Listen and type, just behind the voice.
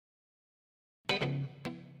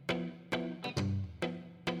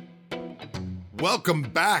Welcome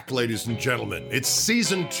back, ladies and gentlemen. It's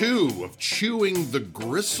season 2 of Chewing the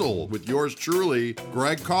Gristle with yours truly,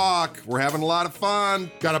 Greg Koch. We're having a lot of fun.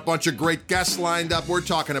 Got a bunch of great guests lined up. We're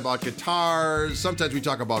talking about guitars. Sometimes we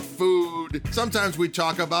talk about food. Sometimes we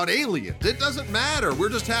talk about aliens. It doesn't matter. We're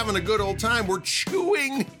just having a good old time. We're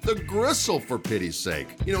chewing the gristle, for pity's sake.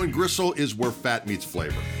 You know, and gristle is where fat meets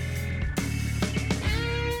flavor.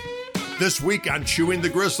 This week on Chewing the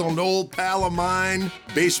Gristle, an old pal of mine,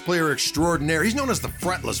 bass player extraordinaire. He's known as the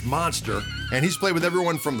Fretless Monster, and he's played with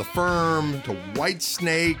everyone from The Firm to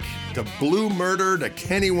Whitesnake to Blue Murder to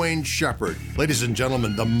Kenny Wayne Shepherd. Ladies and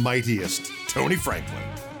gentlemen, the mightiest Tony Franklin.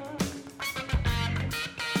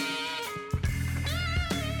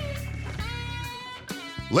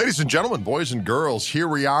 Ladies and gentlemen, boys and girls, here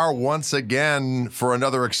we are once again for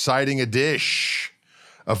another exciting edition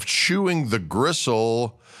of Chewing the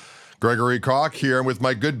Gristle. Gregory Koch here with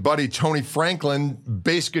my good buddy Tony Franklin,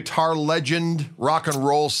 bass guitar legend, rock and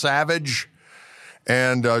roll savage,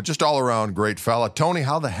 and just all around great fella. Tony,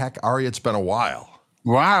 how the heck are you? It's been a while.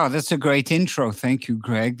 Wow, that's a great intro. Thank you,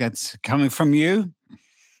 Greg. That's coming from you.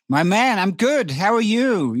 My man, I'm good. How are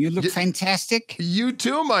you? You look fantastic. You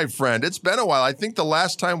too, my friend. It's been a while. I think the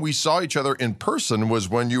last time we saw each other in person was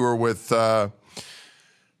when you were with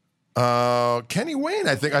Kenny Wayne.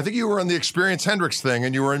 I think you were on the Experience Hendrix thing,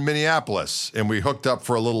 and you were in Minneapolis, and we hooked up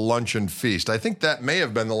for a little lunch and feast. I think that may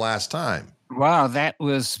have been the last time. Wow, that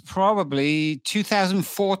was probably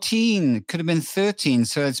 2014. Could have been 13,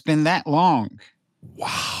 so it's been that long.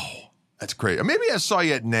 Wow. That's great. Maybe I saw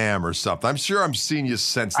you at NAMM or something. I'm sure I've seen you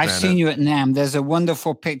since then. I've seen you at NAMM. There's a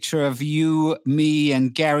wonderful picture of you, me,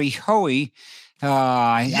 and Gary Hoey.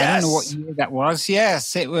 I don't know what year that was.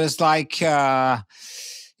 Yes, it was like...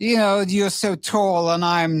 you know, you're so tall and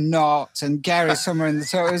I'm not, and Gary's somewhere in the...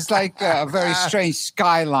 So it was like a very strange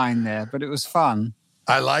skyline there, but it was fun.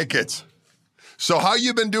 I like it. So how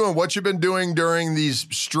you been doing? What you been doing during these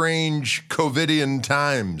strange COVIDian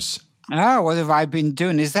times? Oh, what have I been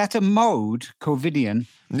doing? Is that a mode, COVIDian?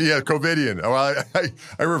 Yeah, COVIDian. Well,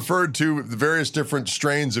 I referred to the various different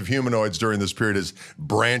strains of humanoids during this period as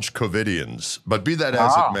branch COVIDians, but be that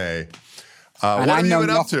as it may... what have you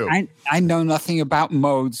been up to? I know nothing about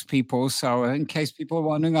modes, people. So in case people are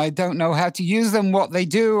wondering, I don't know how to use them, what they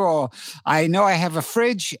do, or I know I have a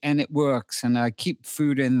fridge and it works and I keep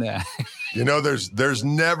food in there. You know, it's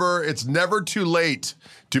never too late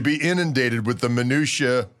to be inundated with the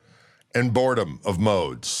minutia and boredom of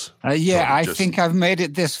modes. I think I've made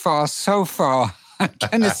it this far so far. I'm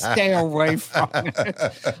going to stay away from it.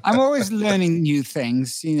 I'm always learning new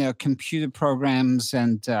things, you know, computer programs.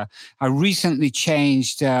 And I recently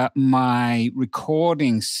changed my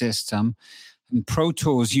recording system. I'm Pro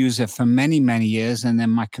Tools user for many, many years. And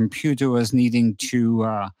then my computer was needing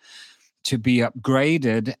to be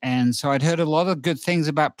upgraded. And so I'd heard a lot of good things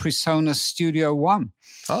about PreSonus Studio One.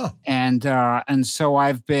 Oh. And so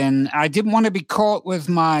I didn't want to be caught with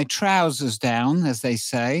my trousers down, as they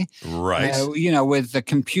say. Right. You know, with the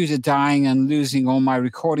computer dying and losing all my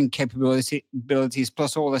recording capabilities,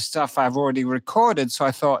 plus all the stuff I've already recorded. So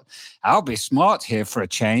I thought, I'll be smart here for a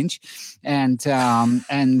change and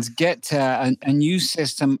get a new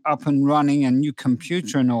system up and running, a new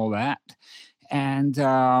computer and all that. And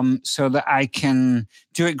so that I can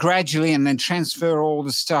do it gradually and then transfer all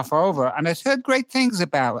the stuff over. And I've heard great things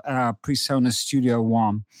about PreSonus Studio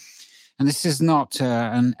One. And this is not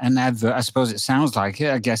an advert. I suppose it sounds like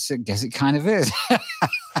it. I guess it kind of is.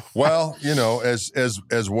 Well, you know,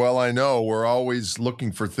 as well I know, we're always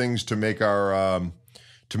looking for things to make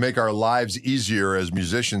our lives easier as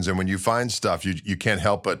musicians. And when you find stuff, you can't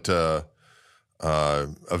help but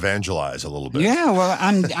evangelize a little bit. Yeah, well,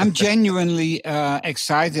 I'm genuinely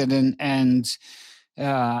excited and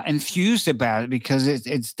enthused about it because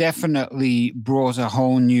it's definitely brought a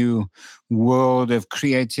whole new world of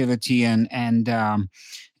creativity and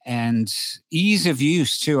ease of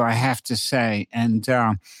use too, I have to say. And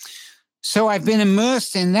so I've been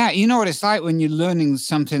immersed in that. You know what it's like when you're learning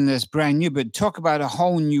something that's brand new, but talk about a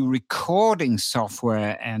whole new recording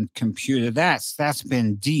software and computer. That's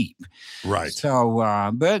been deep. Right.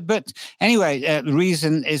 So, but anyway, the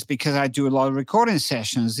reason is because I do a lot of recording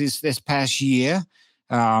sessions. This past year,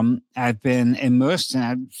 I've been immersed and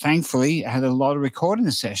I thankfully had a lot of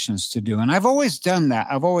recording sessions to do. And I've always done that.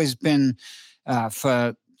 I've always been,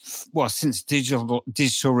 since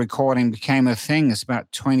digital recording became a thing, it's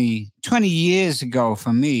about 20 years ago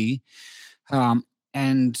for me.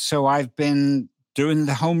 And so I've been doing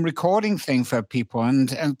the home recording thing for people.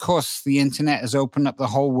 And of course, the internet has opened up the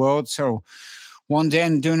whole world. So one day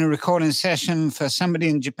I'm doing a recording session for somebody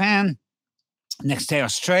in Japan. Next day,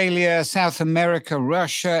 Australia, South America,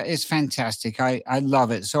 Russia is fantastic. I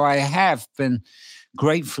love it. So I have been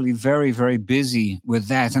gratefully very, very busy with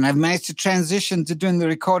that. And I've managed to transition to doing the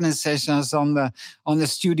recording sessions on the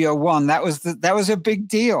Studio One. That was a big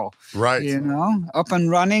deal. Right. You know, up and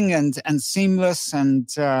running and seamless and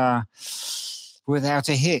without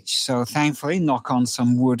a hitch. So thankfully, knock on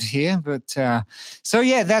some wood here. But so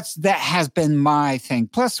yeah, that has been my thing.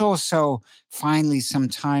 Plus also finally some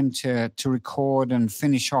time to record and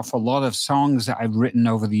finish off a lot of songs that I've written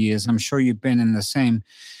over the years. I'm sure you've been in the same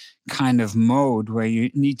kind of mode where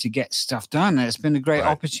you need to get stuff done. And it's been a great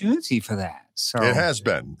opportunity for that. So it has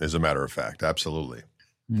been, as a matter of fact. Absolutely.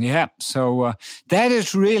 Yeah. So that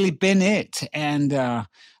has really been it. And a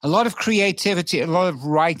lot of creativity, a lot of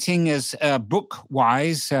writing as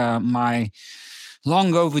book-wise, my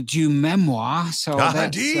long overdue memoir. So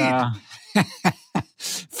that's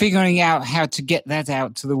figuring out how to get that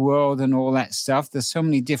out to the world and all that stuff. There's so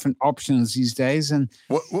many different options these days. And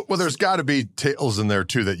well, there's got to be tales in there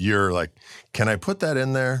too that you're like, can I put that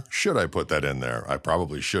in there? Should I put that in there? I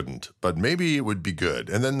probably shouldn't, but maybe it would be good.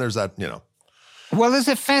 And then there's that, Well, it's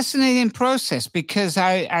a fascinating process because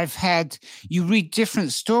I've had, you read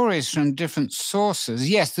different stories from different sources.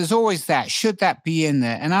 Yes, there's always that. Should that be in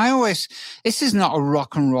there? And this is not a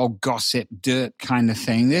rock and roll gossip dirt kind of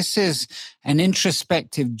thing. This is an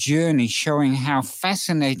introspective journey showing how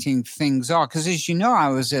fascinating things are. Because as you know, I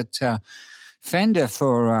was at Fender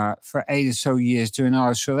for 8 or so years doing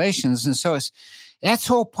artist relations. And so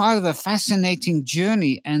that's all part of a fascinating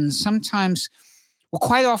journey. And sometimes, well,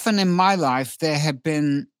 quite often in my life, there have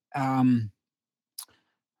been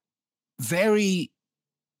very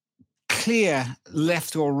clear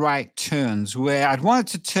left or right turns where I'd wanted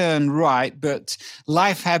to turn right, but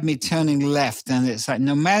life had me turning left. And it's like,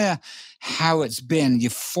 no matter how it's been,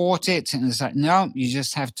 you fought it. And it's like, no, you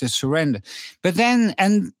just have to surrender. But then,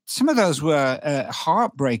 and some of those were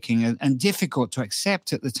heartbreaking and difficult to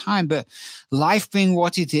accept at the time, but life being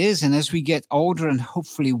what it is. And as we get older and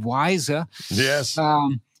hopefully wiser, yes,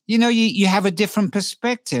 you have a different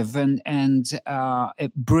perspective and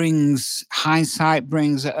it brings hindsight,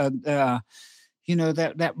 brings that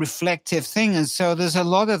reflective thing. And so there's a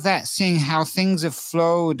lot of that, seeing how things have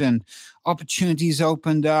flowed and opportunities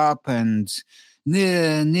opened up and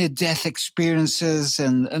near-death experiences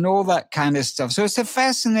and all that kind of stuff. So it's a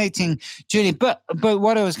fascinating journey. But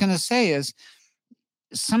what I was going to say is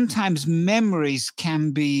sometimes memories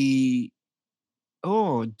can be,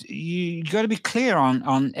 you got to be clear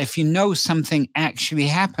on if you know something actually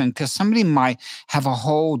happened, because somebody might have a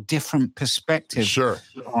whole different perspective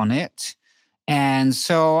on it. And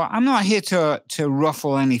so I'm not here to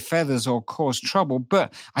ruffle any feathers or cause trouble,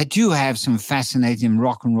 but I do have some fascinating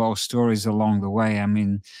rock and roll stories along the way. I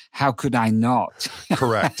mean, how could I not?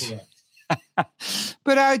 Correct.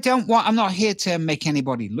 But I'm not here to make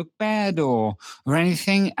anybody look bad or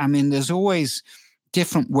anything. I mean, there's always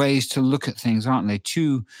different ways to look at things, aren't there?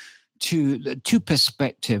 Two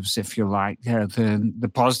perspectives, if you like,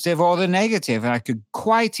 the positive or the negative. I could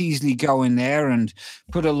quite easily go in there and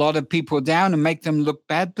put a lot of people down and make them look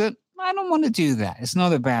bad, but I don't want to do that. It's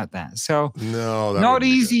not about that. So no, not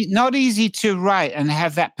easy to write and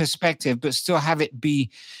have that perspective, but still have it be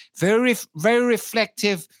very, very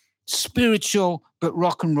reflective, spiritual, but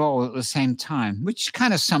rock and roll at the same time, which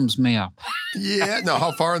kind of sums me up. Yeah. Now,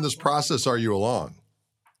 how far in this process are you along?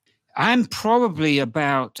 I'm probably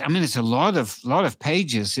it's a lot of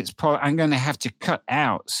pages. I'm going to have to cut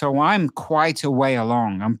out. So I'm quite a way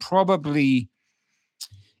along. I'm probably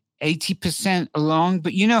 80% along,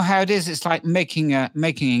 but you know how it is. It's like making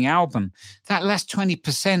an album. That last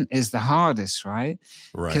 20% is the hardest, right?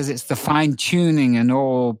 Right. Because it's the fine tuning and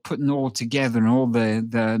putting all together and all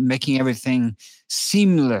the making everything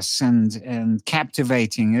seamless and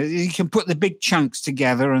captivating. You can put the big chunks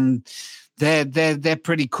together and they're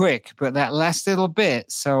pretty quick, but that last little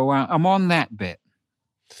bit. So I'm on that bit.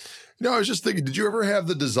 I was just thinking, did you ever have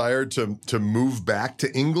the desire to move back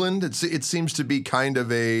to England? It seems to be kind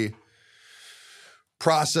of a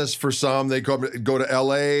process for some. They go to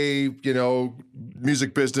LA,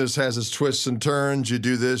 music business has its twists and turns. You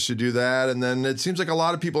do this, you do that. And then it seems like a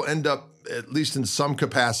lot of people end up, at least in some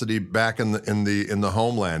capacity, back in the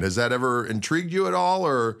homeland. Has that ever intrigued you at all?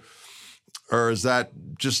 Or is that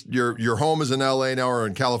just your home is in LA now or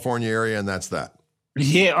in California area and that's that?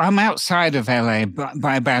 Yeah, I'm outside of LA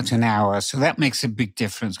by about an hour. So that makes a big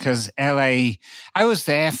difference because LA, I was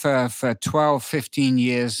there for 12, 15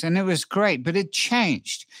 years and it was great, but it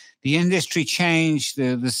changed. The industry changed,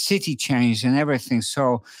 the city changed and everything.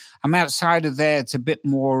 So I'm outside of there. It's a bit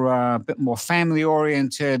more family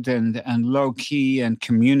oriented and low key and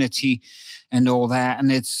community and all that.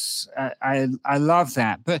 And it's I love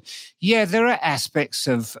that. But yeah, there are aspects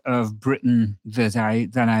of Britain that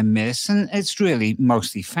I miss, and it's really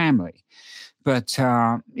mostly family. But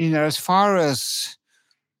as far as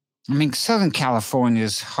Southern California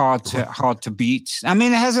is hard to beat. I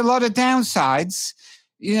mean, it has a lot of downsides.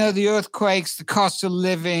 The earthquakes, the cost of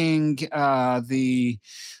living, the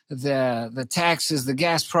taxes, the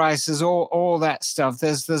gas prices, all that stuff.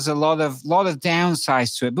 There's a lot of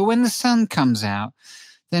downsides to it. But when the sun comes out,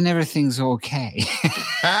 then everything's okay.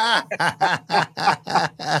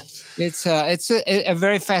 It's a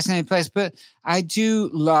very fascinating place. But I do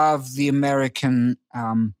love the American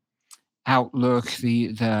outlook,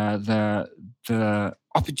 the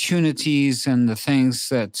opportunities and the things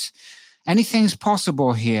that anything's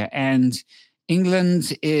possible here. And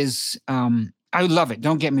England is, I love it.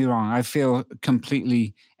 Don't get me wrong. I feel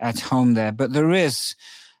completely at home there, but there is,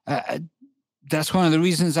 that's one of the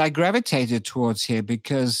reasons I gravitated towards here,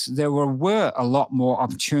 because there were a lot more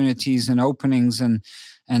opportunities and openings and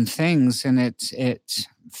things. And it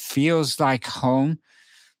feels like home.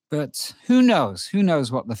 But who knows? Who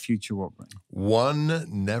knows what the future will bring? One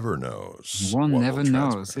never knows. One never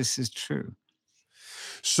knows. This is true.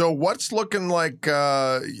 So what's looking like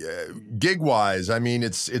gig-wise? I mean,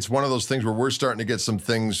 it's one of those things where we're starting to get some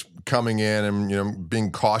things coming in and,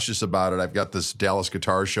 being cautious about it. I've got this Dallas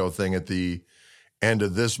Guitar Show thing at the end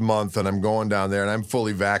of this month, and I'm going down there, and I'm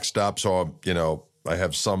fully vaxxed up. So, I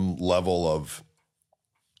have some level of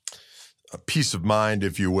peace of mind,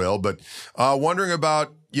 if you will. But wondering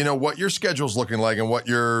about, what your schedule's looking like and what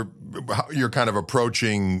you're kind of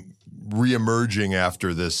approaching reemerging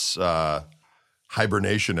after this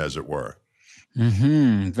hibernation, as it were.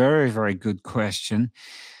 Very, very good question.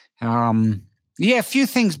 A few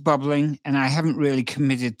things bubbling, and I haven't really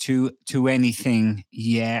committed to anything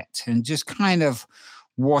yet, and just kind of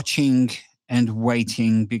watching and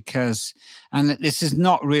waiting, and this is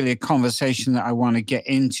not really a conversation that I want to get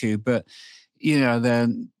into, but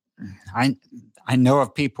I know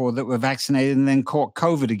of people that were vaccinated and then caught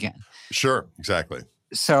COVID again. Sure, exactly.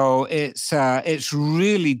 So it's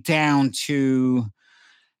really down to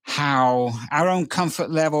how our own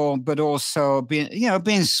comfort level, but also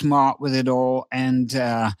being smart with it all, and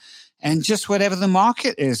just whatever the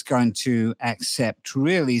market is going to accept,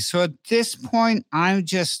 really. So at this point, I'm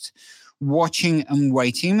just watching and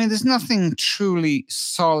waiting. I mean, there's nothing truly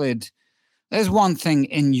solid. There's one thing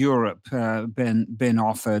in Europe been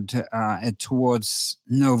offered towards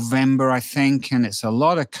November, I think, and it's a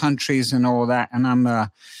lot of countries and all that. And I'm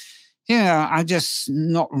just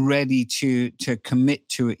not ready to commit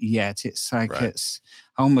to it yet. It's like I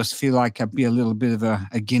almost feel like I'd be a little bit of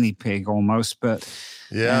a guinea pig almost. But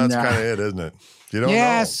that's kind of it, isn't it? You don't know.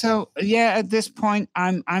 Yeah. So at this point,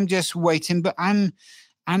 I'm just waiting, but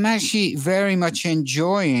I'm actually very much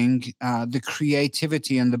enjoying the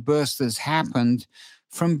creativity and the burst that's happened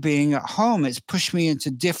from being at home. It's pushed me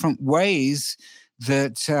into different ways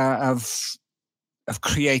that of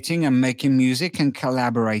creating and making music and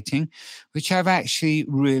collaborating, which I've actually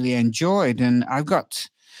really enjoyed. And I've got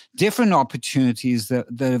different opportunities that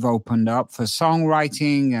have opened up for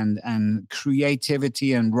songwriting and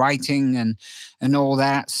creativity and writing and all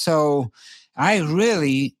that. So I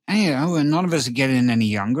really, and none of us are getting any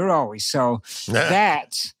younger, are we? So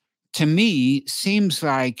that, to me, seems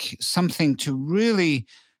like something to really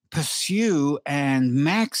pursue and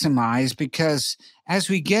maximize, because as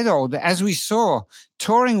we get older, as we saw,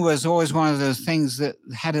 touring was always one of those things that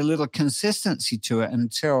had a little consistency to it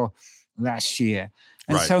until last year.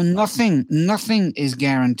 And so nothing is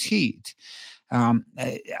guaranteed.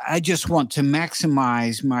 I just want to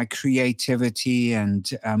maximize my creativity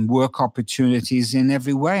and work opportunities in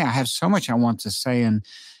every way. I have so much I want to say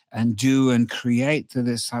and do and create that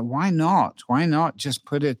it's like, why not? Why not just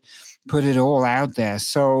put it all out there?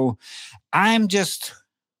 So I'm just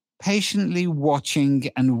patiently watching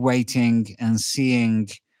and waiting and seeing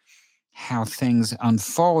how things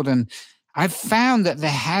unfold. And I've found that there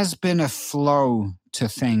has been a flow to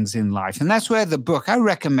things in life. And that's where the book, I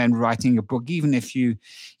recommend writing a book, even if you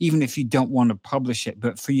don't want to publish it,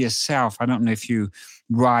 but for yourself. I don't know if you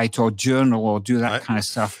write or journal or do that kind of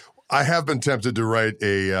stuff. I have been tempted to write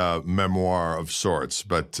a memoir of sorts,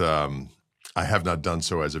 but I have not done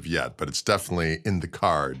so as of yet, but it's definitely in the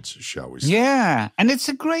cards, shall we say. Yeah. And it's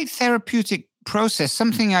a great therapeutic process,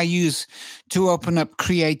 something I use to open up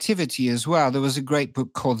creativity as well. There was a great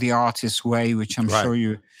book called The Artist's Way, which I'm sure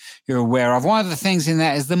you're aware of. One of the things in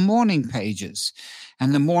that is the morning pages.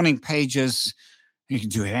 And the morning pages, You can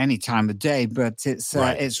do it any time of day, but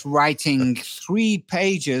it's writing 3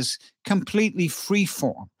 pages completely free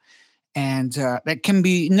form. And there can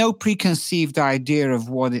be no preconceived idea of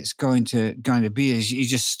what it's going to be as you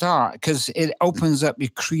just start, because it opens up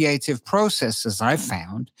your creative process, as I've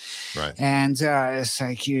found. Right. And it's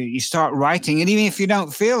like you start writing, and even if you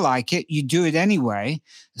don't feel like it, you do it anyway.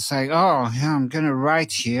 It's like, oh, yeah, I'm going to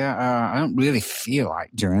write here. I don't really feel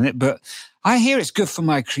like doing it, but I hear it's good for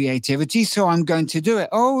my creativity, so I'm going to do it.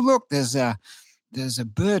 Oh, look, there's a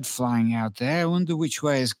bird flying out there. I wonder which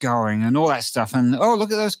way it's going, and all that stuff. And oh,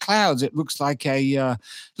 look at those clouds. It looks like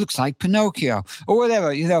Pinocchio or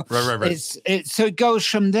whatever, you know. Right. So it goes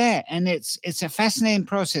from there, and it's a fascinating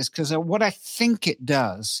process, because what I think it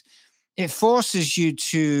does, it forces you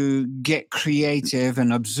to get creative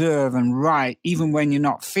and observe and write even when you're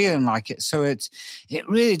not feeling like it. So it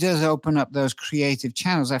really does open up those creative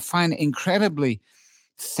channels. I find it incredibly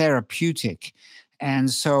therapeutic.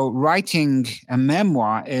 And so writing a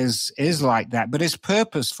memoir is like that, but it's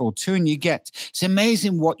purposeful too. And it's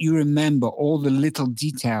amazing what you remember, all the little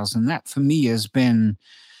details. And that for me has been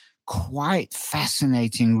quite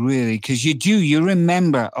fascinating, really, because you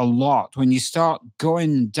remember a lot when you start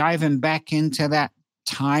diving back into that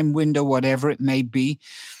time window, whatever it may be.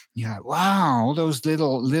 You're like, wow, all those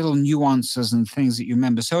little nuances and things that you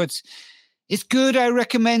remember. So it's good. I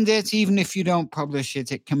recommend it, even if you don't publish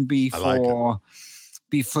it. It can be for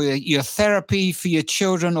your therapy, for your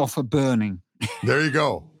children, or for burning. There you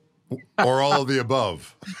go. Or all of the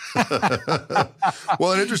above.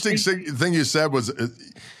 Well, an interesting thing you said was,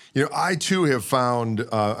 I too have found,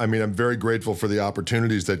 I'm very grateful for the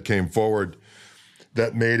opportunities that came forward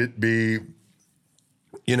that made it be,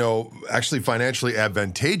 actually financially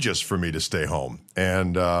advantageous for me to stay home.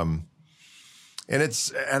 And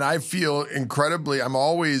I feel incredibly, I'm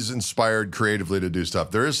always inspired creatively to do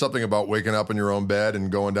stuff. There is something about waking up in your own bed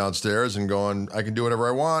and going downstairs and going, I can do whatever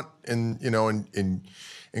I want and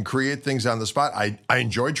create things on the spot. I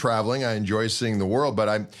enjoy traveling. I enjoy seeing the world,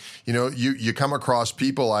 but you come across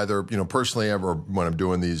people either, personally or when I'm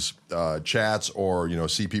doing these chats or,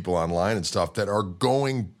 see people online and stuff that are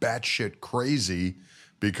going batshit crazy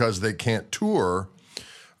because they can't tour.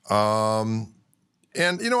 And,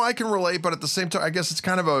 I can relate, but at the same time, I guess it's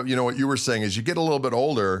kind of what you were saying is you get a little bit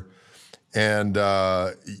older and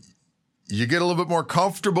you get a little bit more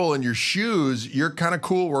comfortable in your shoes. You're kind of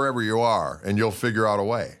cool wherever you are, and you'll figure out a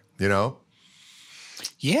way,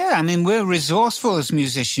 Yeah, I mean, we're resourceful as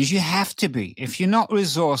musicians. You have to be. If you're not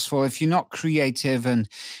resourceful, if you're not creative and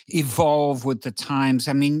evolve with the times,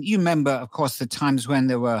 I mean, you remember, of course, the times when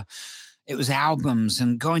it was albums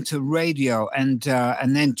and going to radio and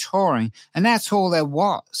then touring, and that's all there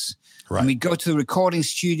was. Right. And we'd go to the recording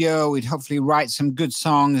studio, we'd hopefully write some good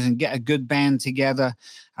songs and get a good band together.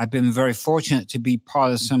 I've been very fortunate to be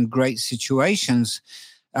part of some great situations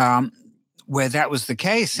where that was the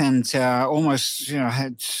case, and almost,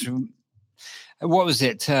 had to, what was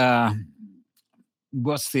it?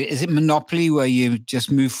 Is it Monopoly, where you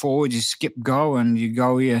just move forward, you skip go, and you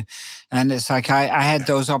go here? And it's like I had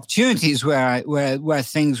those opportunities where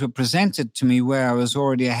things were presented to me where I was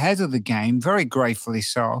already ahead of the game, very gratefully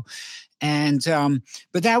so. And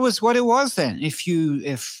but that was what it was then.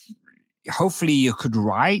 If hopefully you could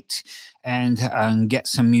write and get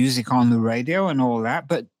some music on the radio and all that,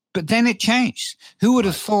 but then it changed. Who would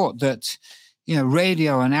have thought that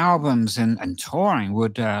radio and albums and touring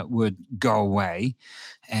would go away,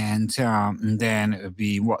 and then it would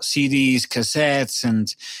be CDs, cassettes,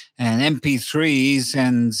 and MP3s,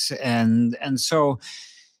 and so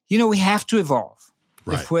we have to evolve.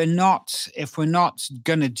 Right. If we're not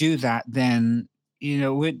going to do that, then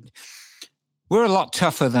we're a lot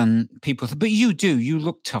tougher than people. But you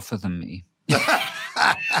look tougher than me.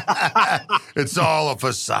 It's all a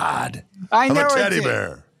facade. I'm a teddy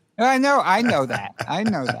bear. I know that.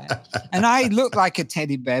 And I look like a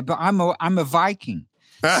teddy bear, but I'm a Viking.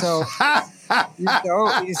 So,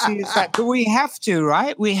 you see, it's that. But we have to,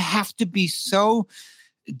 right? We have to be so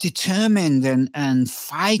determined and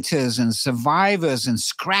fighters and survivors and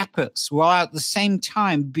scrappers, while at the same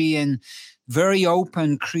time being very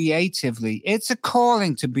open creatively. It's a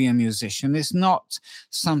calling to be a musician. It's not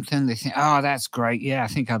something they think, oh, that's great. Yeah, I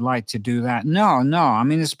think I'd like to do that. No. I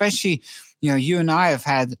mean, especially, you and I have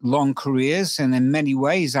had long careers, and in many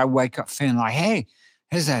ways I wake up feeling like, hey,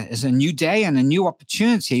 there's a new day and a new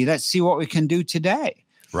opportunity. Let's see what we can do today.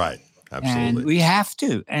 Right. Absolutely. And we have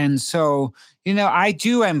to. And so, I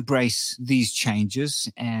do embrace these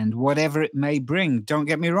changes and whatever it may bring. Don't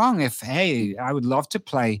get me wrong. I would love to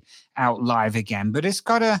play out live again, but it's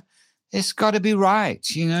gotta be right.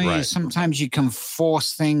 Right. Sometimes you can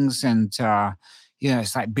force things and,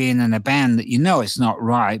 it's like being in a band that it's not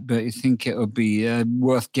right, but you think it would be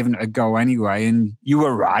worth giving it a go anyway. And you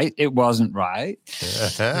were right; it wasn't right.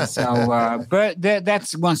 So, but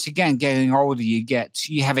that's once again getting older. You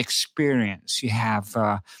have experience. You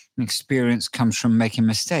have experience comes from making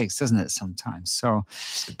mistakes, doesn't it? Sometimes, so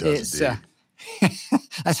it does indeed.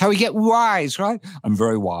 That's how we get wise, right? I'm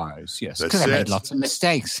very wise, yes, because I made lots of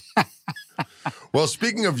mistakes. Well,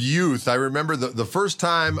 speaking of youth, I remember the first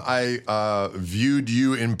time I viewed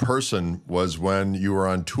you in person was when you were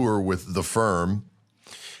on tour with The Firm,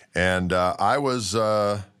 and I was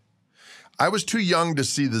too young to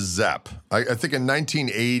see the Zepp. I think in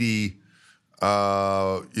 1980.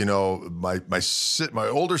 My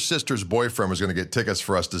older sister's boyfriend was going to get tickets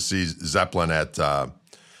for us to see Zeppelin at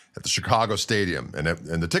the Chicago Stadium, and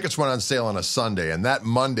the tickets went on sale on a Sunday, and that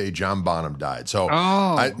Monday John Bonham died. So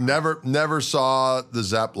I never saw the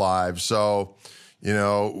Zepp live. So as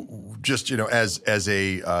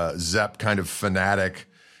a Zepp kind of fanatic,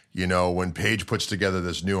 when Page puts together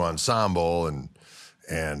this new ensemble and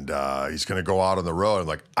he's going to go out on the road, I'm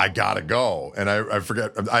like, I gotta go. And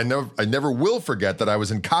I never will forget that I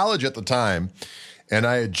was in college at the time, and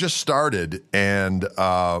I had just started, and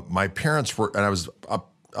my parents were, and I was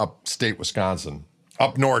upstate Wisconsin,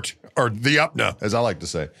 up north, or the UPNA, as I like to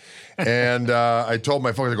say. And I told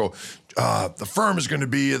my folks, I go, The Firm is going to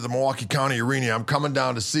be at the Milwaukee County Arena. I'm coming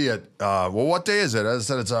down to see it. Well, what day is it? I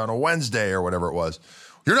said it's on a Wednesday or whatever it was.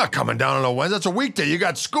 You're not coming down on a Wednesday. That's a weekday. You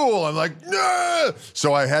got school. I'm like, nah.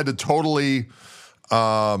 So I had to totally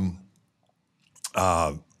gaslight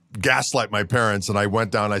my parents, and I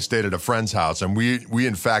went down. I stayed at a friend's house, and we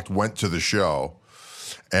in fact went to the show.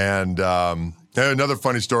 And another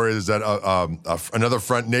funny story is that another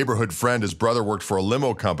neighborhood friend, his brother worked for a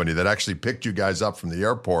limo company that actually picked you guys up from the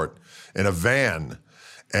airport in a van.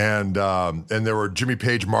 And there were Jimmy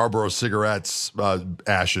Page Marlboro cigarettes,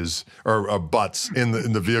 ashes or butts in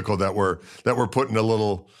the vehicle that were put in a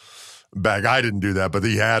little bag. I didn't do that, but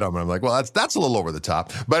he had them. And I'm like, well, that's a little over the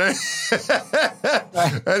top. But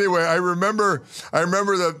anyway, I remember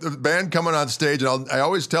the band coming on stage, and I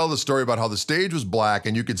always tell the story about how the stage was black,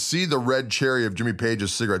 and you could see the red cherry of Jimmy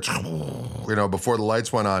Page's cigarettes, before the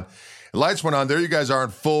lights went on. The lights went on. There you guys are in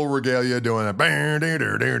full regalia doing it.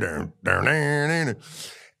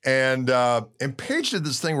 And Page did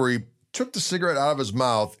this thing where he took the cigarette out of his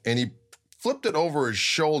mouth and he flipped it over his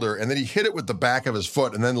shoulder, and then he hit it with the back of his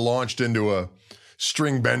foot and then launched into a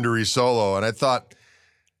string bendery solo. And I thought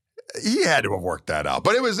he had to have worked that out,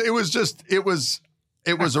 but it was a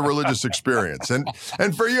religious experience. And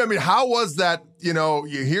for you, I mean, how was that?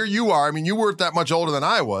 Here you are. I mean, you weren't that much older than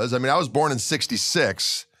I was. I mean, I was born in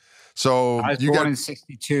 1966. So I was born in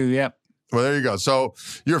 1962. Yep. Well, there you go. So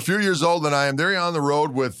you're a few years older than I am. There you're on the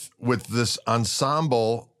road with this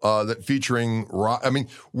ensemble that featuring rock. I mean,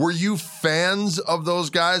 were you fans of those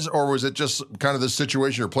guys, or was it just kind of this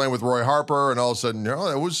situation you're playing with Roy Harper, and all of a sudden,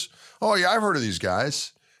 I've heard of these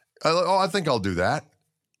guys. I think I'll do that.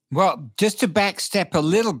 Well, just to backstep a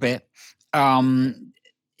little bit,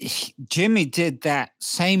 Jimmy did that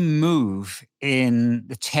same move in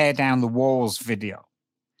the Tear Down the Walls video.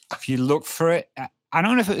 If you look for it, I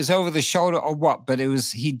don't know if it was over the shoulder or what, but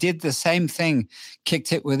he did the same thing,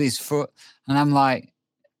 kicked it with his foot. And I'm like,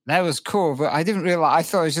 that was cool. But I didn't realize, I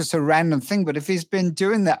thought it was just a random thing. But if he's been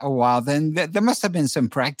doing that a while, then there must have been some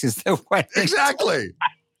practice that went. Exactly.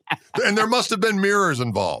 And there must have been mirrors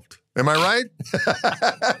involved. Am I right?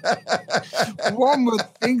 One would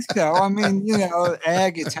think so. I mean,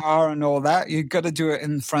 air guitar and all that. You've got to do it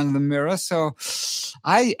in front of the mirror. So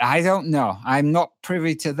I don't know. I'm not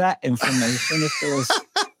privy to that information. If there was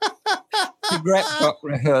cigarette butt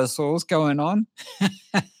rehearsals going on.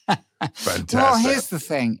 Fantastic. Well, here's the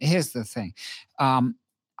thing.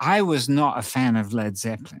 I was not a fan of Led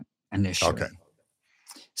Zeppelin initially. Okay.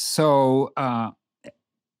 So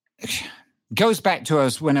goes back to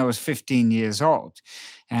us when I was 15 years old.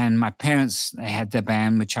 And my parents, they had their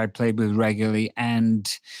band, which I played with regularly. And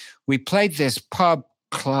we played this pub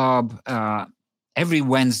club every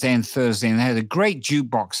Wednesday and Thursday. And they had a great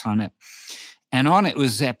jukebox on it. And on it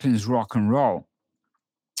was Zeppelin's Rock and Roll.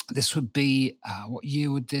 This would be, what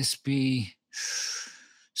year would this be?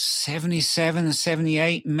 77 or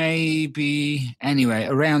 78, maybe. Anyway,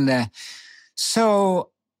 around there. So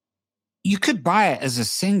you could buy it as a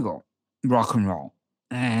single. Rock and Roll.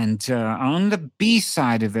 And on the B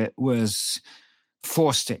side of it was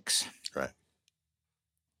Four Sticks. Right.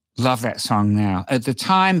 Love that song now. At the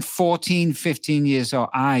time, 14, 15 years old,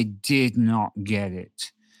 I did not get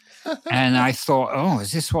it. And I thought,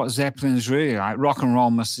 is this what Zeppelin's really like? Rock and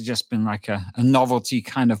roll must have just been like a novelty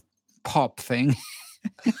kind of pop thing.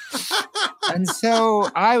 And so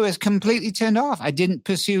I was completely turned off. I didn't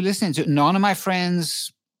pursue listening to it. None of my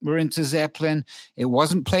friends were into Zeppelin. It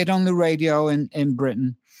wasn't played on the radio in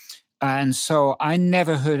Britain. And so I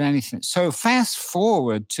never heard anything. So fast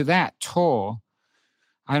forward to that tour.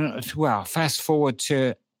 Fast forward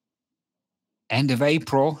to end of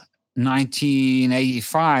April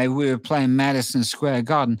 1985, we were playing Madison Square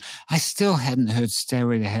Garden. I still hadn't heard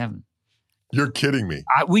Stairway to Heaven. You're kidding me.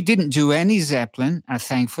 We didn't do any Zeppelin,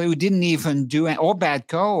 thankfully. We didn't even do or Bad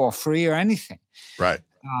Go or Free or anything. Right.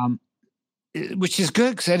 Which is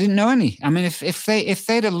good because I didn't know any. I mean, if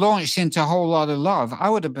they'd have launched into A Whole Lot of Love, I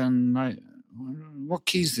would have been like, what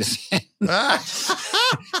key's this in?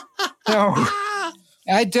 So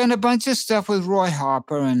I'd done a bunch of stuff with Roy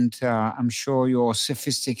Harper, and I'm sure your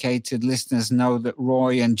sophisticated listeners know that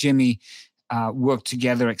Roy and Jimmy worked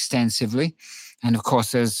together extensively. And of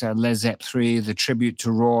course, there's Led Zepp 3, the tribute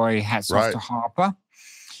to Roy, hats off to Harper.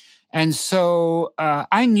 And so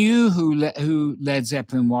I knew who Led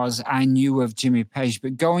Zeppelin was. I knew of Jimmy Page,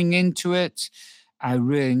 but going into it, I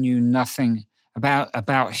really knew nothing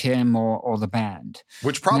about him or the band.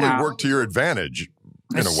 Which probably worked to your advantage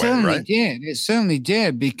in a way, right? It certainly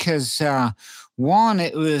did because one,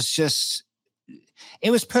 it was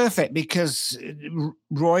perfect because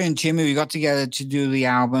Roy and Jimmy, we got together to do the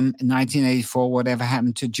album in 1984, Whatever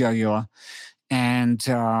Happened to Jugular. And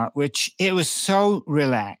which it was so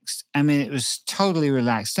relaxed. I mean, it was totally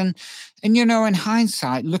relaxed. And you know, in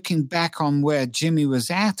hindsight, looking back on where Jimmy was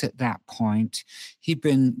at that point, he'd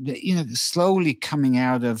been, you know, slowly coming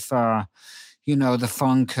out of, the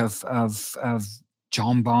funk of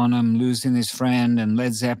John Bonham losing his friend and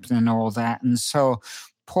Led Zeppelin and all that. And so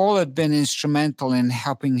Paul had been instrumental in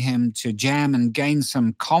helping him to jam and gain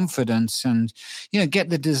some confidence and, you know, get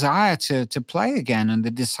the desire to play again and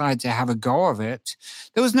the desire to have a go of it.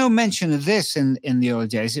 There was no mention of this in the early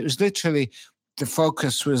days. It was literally the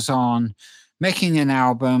focus was on making an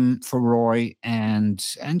album for Roy and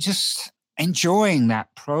just enjoying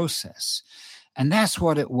that process. And that's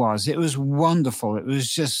what it was. It was wonderful. It was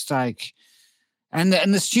just like... And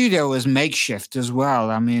the studio was makeshift as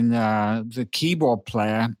well. I mean, the keyboard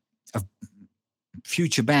player of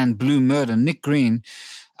future band Blue Murder, Nick Green,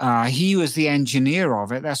 he was the engineer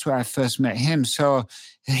of it. That's where I first met him. So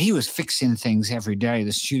he was fixing things every day.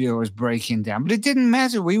 The studio was breaking down. But it didn't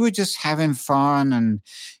matter. We were just having fun and,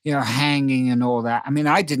 you know, hanging and all that. I mean,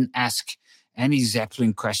 I didn't ask any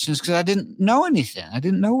Zeppelin questions because I didn't know anything. I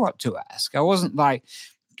didn't know what to ask. I wasn't like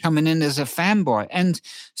coming in as a fanboy. And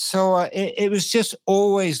so it was just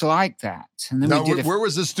always like that. And then now, where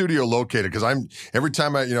was the studio located? Because every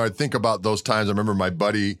time I think about those times, I remember my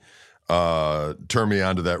buddy turned me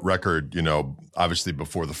onto that record, you know, obviously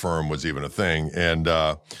before the Firm was even a thing. And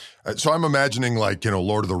so I'm imagining like, you know,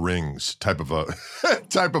 Lord of the Rings type of a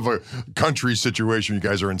country situation. You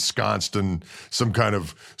guys are ensconced in some kind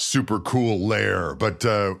of super cool lair. But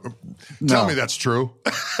tell me that's true.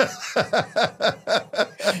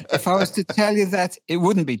 If I was to tell you that, it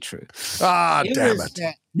wouldn't be true. Damn it.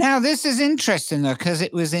 Now, this is interesting, though, because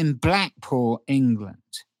it was in Blackpool, England.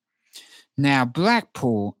 Now,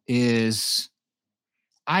 Blackpool it's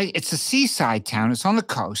a seaside town. It's on the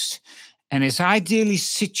coast, and it's ideally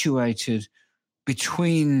situated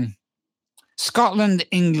between Scotland,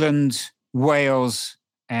 England, Wales,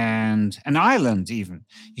 and an island even.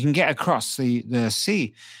 You can get across the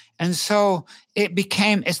sea. And so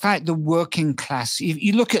it's like the working class.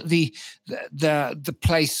 You look at the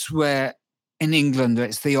place where in England,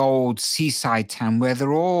 it's the old seaside town where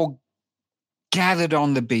they're all gathered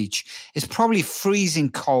on the beach. It's probably freezing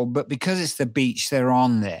cold, but because it's the beach, they're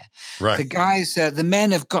on there. Right. The guys, the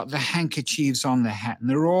men have got the handkerchiefs on their hat and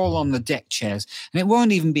they're all on the deck chairs. And it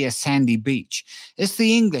won't even be a sandy beach. It's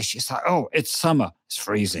the English. It's like, oh, it's summer. It's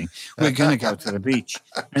freezing. We're going to go to the beach.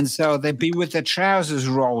 And so they'd be with their trousers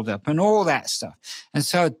rolled up and all that stuff. And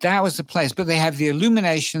so that was the place. But they have the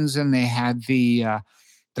illuminations and they had the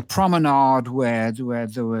promenade where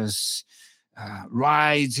there was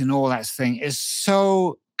rides and all that thing. Is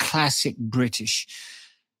so classic British.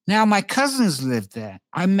 Now, my cousins lived there.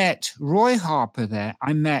 I met Roy Harper there.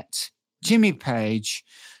 I met Jimmy Page.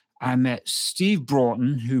 I met Steve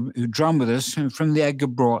Broughton, who drummed with us from the Edgar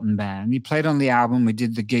Broughton Band. He played on the album. We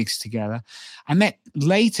did the gigs together. I met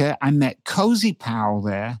Cozy Powell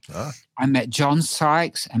there. I met John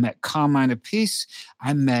Sykes. I met Carmine Appice.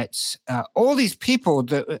 I met all these people.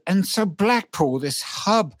 And so Blackpool, this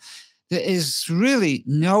hub that is really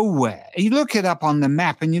nowhere. You look it up on the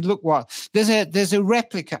map and you look there's a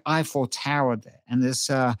replica Eiffel Tower there. And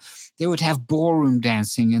they would have ballroom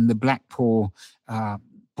dancing in the Blackpool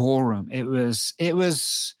ballroom. It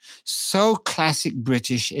was so classic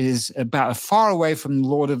British. It is about as far away from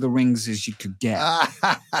Lord of the Rings as you could get.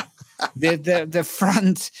 The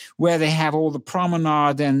front where they have all the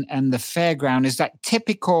promenade and the fairground is that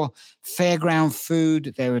typical fairground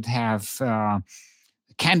food. They would have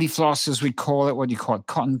candy floss, as we call it. What do you call it?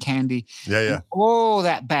 Cotton candy. Yeah. And all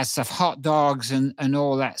that bad stuff, hot dogs and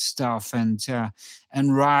all that stuff, and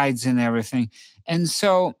rides and everything. And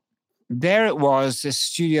so there it was, the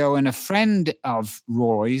studio, and a friend of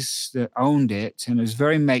Roy's that owned it, and it was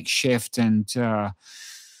very makeshift, and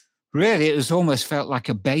really it was almost felt like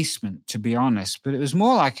a basement, to be honest, but it was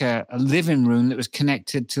more like a living room that was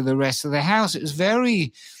connected to the rest of the house. It was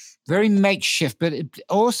very, very makeshift, but it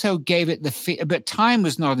also gave it but time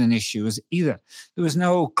was not an issue either. There was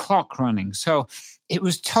no clock running. So it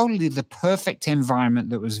was totally the perfect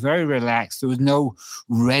environment that was very relaxed. There was no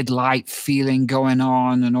red light feeling going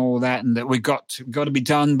on and all that, and that we got to be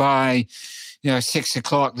done by, 6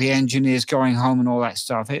 o'clock, the engineers going home and all that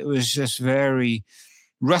stuff. It was just very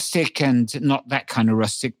rustic, and not that kind of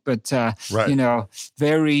rustic, but,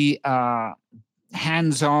 very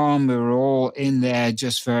hands-on. We were all in there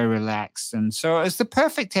just very relaxed. And so it's the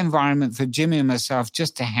perfect environment for Jimmy and myself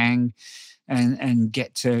just to hang and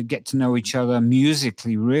get to know each other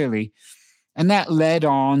musically, really. And that led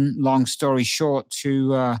on, long story short,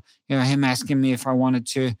 to him asking me if I wanted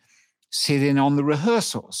to sit in on the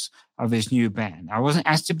rehearsals of his new band. I wasn't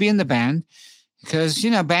asked to be in the band because,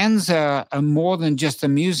 bands are more than just the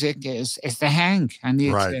music. It's the hang. I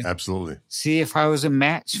need to absolutely see if I was a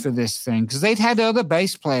match for this thing, because they'd had other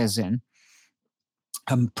bass players in.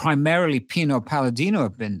 Primarily Pino Palladino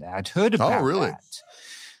had been there. I'd heard about that.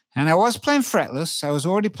 And I was playing fretless. I was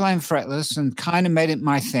already playing fretless and kind of made it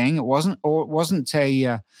my thing. I wasn't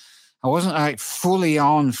like fully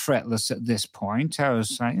on fretless at this point. I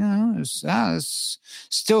was like, I was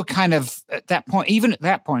still kind of at that point. Even at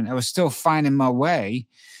that point, I was still finding my way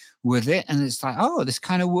with it. And it's like, oh, this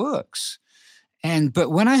kind of works.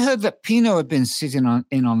 But when I heard that Pino had been sitting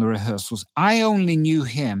in on the rehearsals, I only knew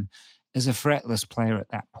him as a fretless player at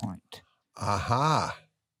that point. Aha.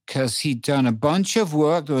 Because he'd done a bunch of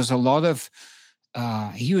work. There was a lot of,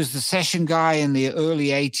 he was the session guy in the early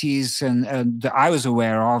 80s and that I was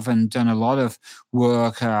aware of, and done a lot of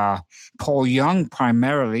work. Paul Young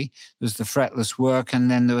primarily was the fretless work.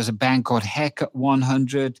 And then there was a band called Heck at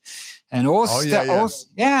 100 and all stuff.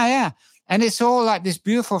 Yeah. And it's all like this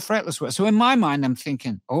beautiful fretless work. So in my mind, I'm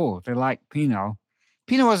thinking, oh, they're like Pino.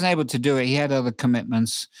 Pino wasn't able to do it. He had other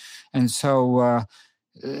commitments. And so,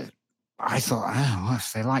 I thought,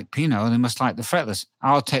 if they like Pino, they must like the fretless.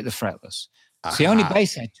 I'll take the fretless. It's the only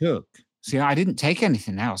bass I took. See, I didn't take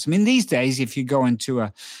anything else. I mean, these days, if you go into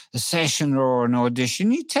a session or an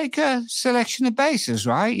audition, you take a selection of basses,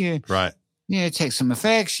 right? You take some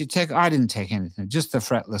effects. I didn't take anything, just the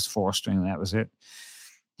fretless 4-string. That was it.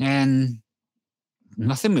 And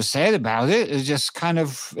nothing was said about it. It just kind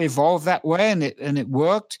of evolved that way, and it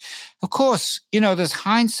worked. Of course, there's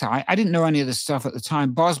hindsight. I didn't know any of this stuff at the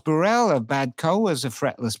time. Boz Burrell of Bad Co was a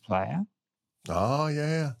fretless player. Oh,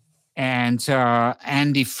 yeah. And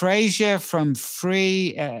Andy Frazier from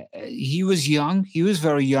Free, he was young. He was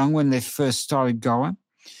very young when they first started going.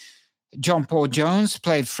 John Paul Jones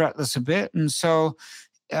played fretless a bit. And so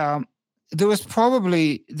they were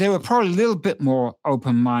probably a little bit more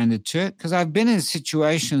open-minded to it, because I've been in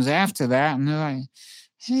situations after that, and they're like,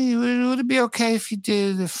 hey, would it be okay if you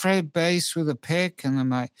did the fret bass with a pick? And I'm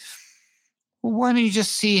like, well, why don't you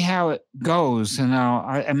just see how it goes? And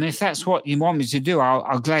I mean, if that's what you want me to do,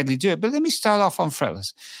 I'll gladly do it. But let me start off on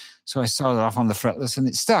fretless. So I started off on the fretless, and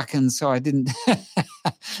it stuck. And so I didn't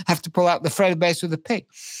have to pull out the fretted bass with a pick.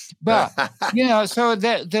 But, so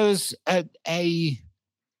there was a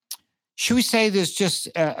should we say there's just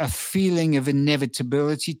a feeling of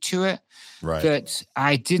inevitability to it that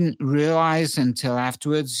I didn't realize until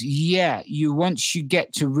afterwards. Yeah, once you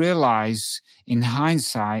get to realize in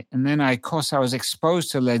hindsight, and then of course I was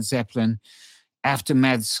exposed to Led Zeppelin after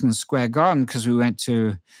Madison Square Garden, because we went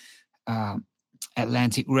to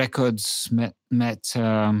Atlantic Records, met Ahmet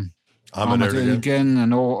Ertegun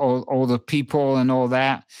and all the people and all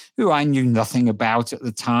that, who I knew nothing about at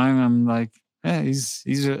the time. I'm like, yeah,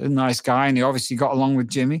 he's a nice guy, and he obviously got along with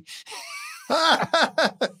Jimmy.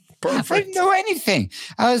 Perfect. I didn't know anything.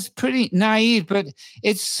 I was pretty naive, but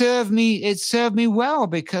it served me well,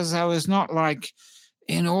 because I was not like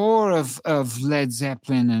in awe of Led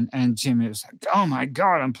Zeppelin and Jimmy. It was like, oh my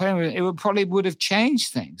God, I'm playing with it. It probably would have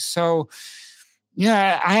changed things. So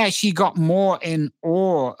I actually got more in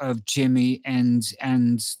awe of Jimmy and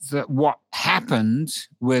what happened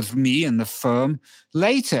with me and the firm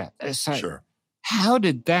later. It's like, sure. how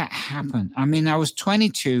did that happen? I mean, I was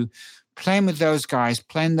 22, playing with those guys,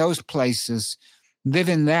 playing those places,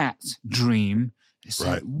 living that dream. It's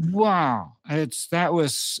like, wow,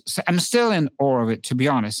 I'm still in awe of it, to be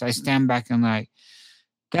honest. I stand back and like,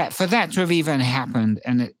 that for that to have even happened,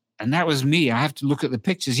 and that was me. I have to look at the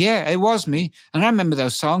pictures. Yeah, it was me. And I remember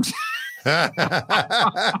those songs.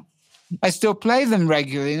 I still play them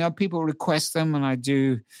regularly. People request them and I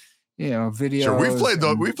do, videos.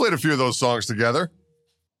 Sure, we've played a few of those songs together.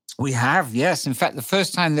 We have, yes. In fact, the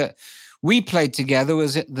first time that we played together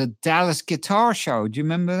was at the Dallas Guitar Show. Do you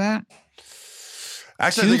remember that?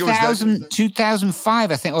 Actually, I think it was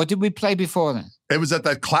 2005, I think. Or did we play before then? It was at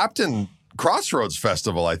that Clapton Crossroads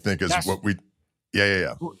Festival, I think, what we...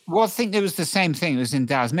 Yeah. Well, I think it was the same thing. It was in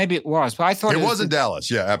Dallas. Maybe it was, but I thought it was in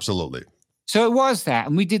Dallas. Yeah, absolutely. So it was that.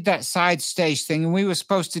 And we did that side stage thing. And we were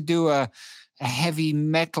supposed to do a heavy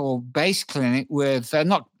metal bass clinic with,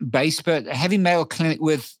 not bass, but a heavy metal clinic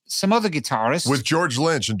with some other guitarists. With George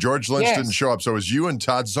Lynch. And George Lynch didn't show up. So it was you and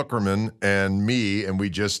Todd Zuckerman and me. And we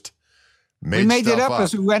just made it up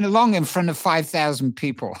as we went along in front of 5,000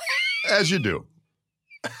 people. As you do.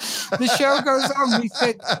 The show goes on. We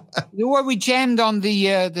said, we jammed on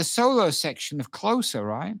the solo section of Closer,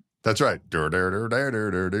 right? That's right. Exactly.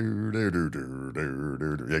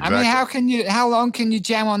 I mean, how long can you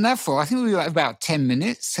jam on that for? I think we were about 10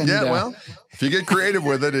 minutes. And, well, if you get creative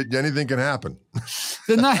with it, anything can happen.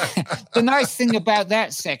 The nice thing about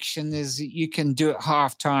that section is that you can do it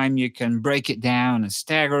half-time. You can break it down and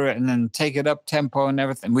stagger it and then take it up tempo and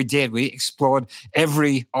everything. We did. We explored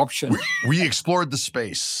every option. We explored the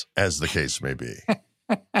space, as the case may be.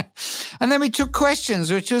 And then we took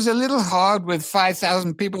questions, which was a little hard with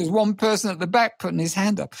 5,000 people. There's one person at the back putting his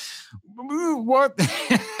hand up. What?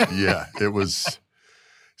 Yeah, it was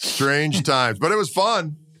strange times, but it was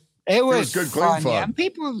fun. It was good, fun. clean fun. Yeah. And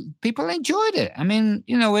people enjoyed it. I mean,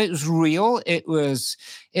 it was real. It was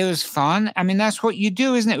fun. I mean, that's what you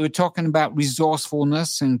do, isn't it? We're talking about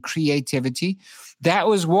resourcefulness and creativity. That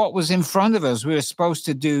was what was in front of us. We were supposed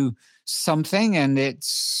to do something, and it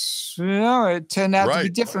turned out to be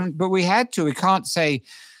different, but we had to. We can't say,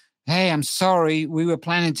 hey, I'm sorry, we were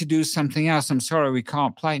planning to do something else. I'm sorry, we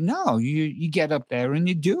can't play. No, you get up there and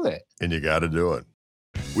you do it. And you got to do it.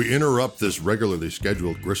 We interrupt this regularly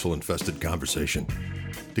scheduled gristle-infested conversation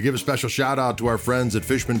to give a special shout-out to our friends at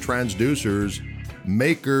Fishman Transducers,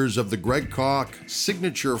 makers of the Greg Koch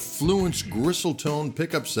signature Fluence Gristle Tone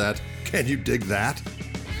pickup set. Can you dig that?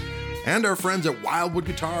 And our friends at Wildwood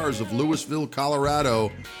Guitars of Louisville,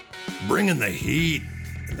 Colorado, bringing the heat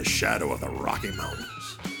in the shadow of the Rocky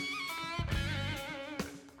Mountains.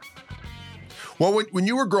 Well, when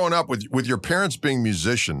you were growing up with your parents being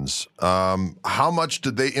musicians, how much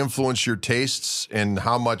did they influence your tastes, and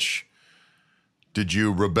how much did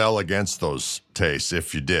you rebel against those tastes,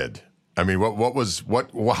 if you did? I mean,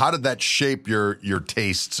 how did that shape your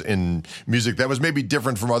tastes in music that was maybe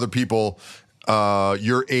different from other people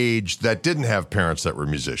your age that didn't have parents that were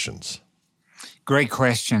musicians? Great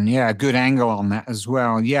question. Yeah, good angle on that as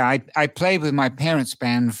well. Yeah, I played with my parents'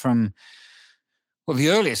 band from, the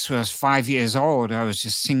earliest was 5 years old. I was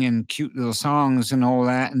just singing cute little songs and all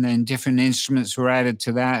that, and then different instruments were added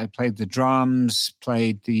to that. I played the drums,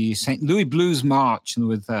 played the St. Louis Blues March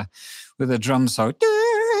with a drum solo.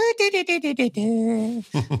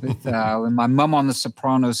 with my mum on the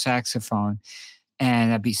soprano saxophone.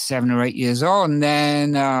 And I'd be 7 or 8 years old. And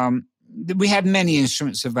then we had many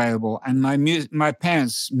instruments available. And my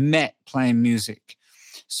parents met playing music.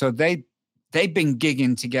 So they'd been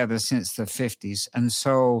gigging together since the 50s. And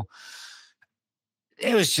so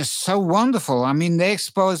it was just so wonderful. I mean, they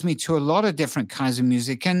exposed me to a lot of different kinds of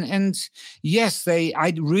music. And yes,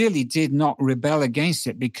 I really did not rebel against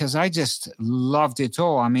it because I just loved it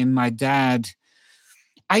all. I mean, my dad...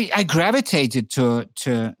 I gravitated to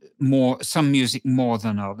some music more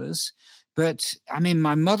than others, but I mean,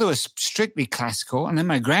 my mother was strictly classical, and then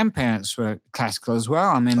my grandparents were classical as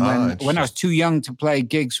well. I mean, when I was too young to play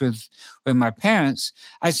gigs with my parents,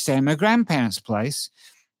 I'd stay at my grandparents' place,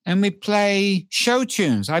 and we'd play show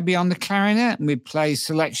tunes. I'd be on the clarinet, and we'd play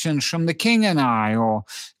selections from The King and I, or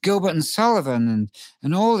Gilbert and Sullivan,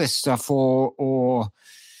 and all this stuff, or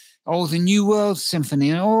the New World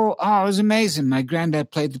Symphony. And it was amazing. My granddad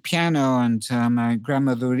played the piano, and my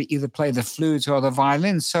grandmother would either play the flute or the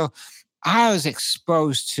violin. So I was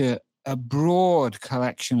exposed to a broad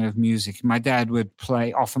collection of music. My dad would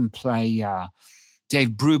often play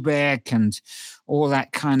Dave Brubeck and all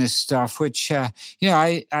that kind of stuff, which, I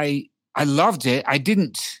loved it. I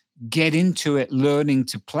didn't get into it learning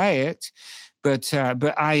to play it, but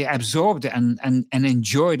I absorbed it and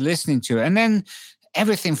enjoyed listening to it. And then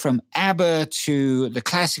everything from ABBA to the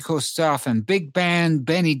classical stuff and big band,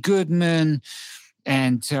 Benny Goodman,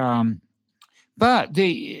 and but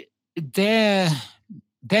their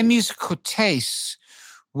musical tastes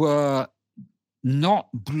were not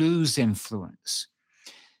blues influence.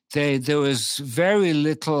 There was very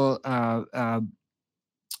little of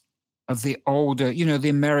the older, the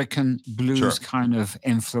American blues kind of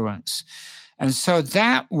influence. And so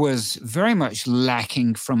that was very much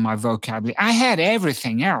lacking from my vocabulary. I had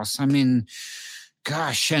everything else. I mean,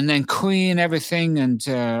 gosh, and then Queen, everything, and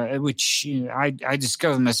which I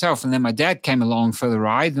discovered myself. And then my dad came along for the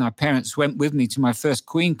ride, and my parents went with me to my first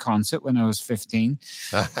Queen concert when I was 15.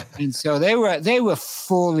 And so they were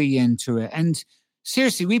fully into it. And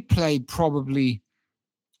seriously, we played probably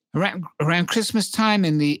around Christmas time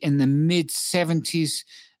in the mid 70s.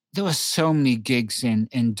 There were so many gigs in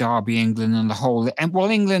Derby, England, and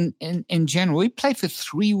England in general. We played for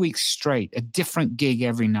 3 weeks straight, a different gig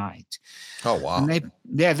every night. Oh, wow. And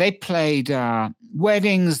they played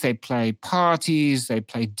weddings, they played parties, they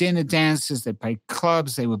played dinner dances, they played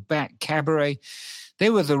clubs, they were back cabaret. They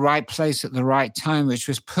were the right place at the right time, which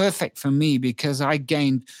was perfect for me because I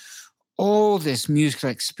gained all this musical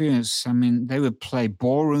experience. I mean, they would play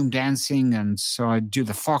ballroom dancing, and so I'd do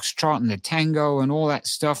the foxtrot and the tango and all that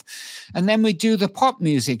stuff. And then we'd do the pop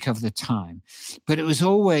music of the time. But there was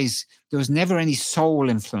never any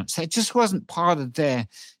soul influence. It just wasn't part of their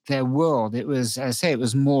world. It was, as I say, it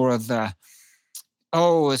was more of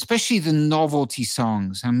especially the novelty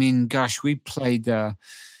songs. I mean, gosh, we played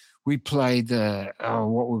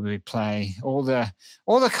what would we play? All the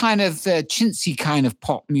kind of chintzy kind of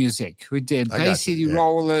pop music. We did Bay City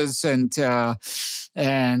Rollers and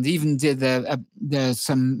even did the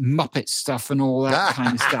some Muppet stuff and all that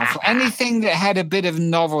kind of stuff. Anything that had a bit of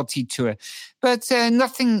novelty to it, but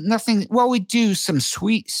nothing. Well, we do some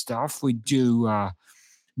sweet stuff. We do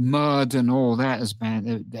Mud and all that as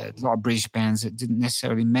band. There a lot of British bands that didn't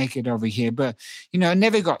necessarily make it over here, but it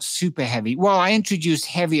never got super heavy. Well, I introduced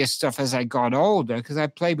heavier stuff as I got older because I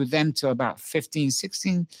played with them till about 15,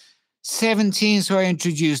 16, 17. So I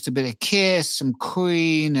introduced a bit of Kiss, some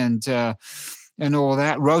Queen, and all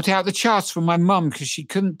that. Wrote out the charts for my mum because she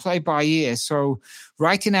couldn't play by ear. So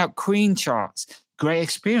writing out Queen charts, great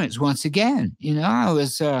experience once again. I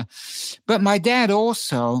was, but my dad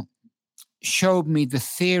also showed me the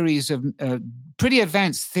theories of pretty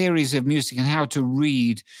advanced theories of music and how to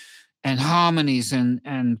read and harmonies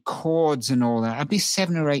and chords and all that. I'd be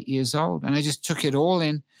 7 or 8 years old and I just took it all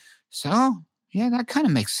in. So yeah, that kind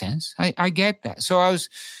of makes sense. I get that. So I was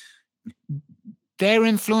their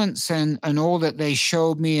influence and all that they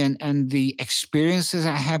showed me and the experiences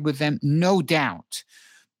I had with them, no doubt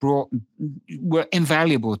were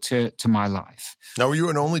invaluable to my life. Now, were you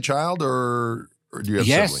an only child or do you have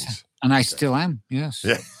siblings? And I still am, yes.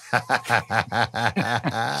 Yeah.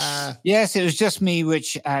 Yes, it was just me,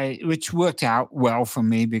 which worked out well for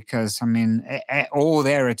me because, I mean, all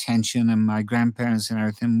their attention and my grandparents and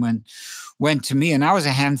everything went to me, and I was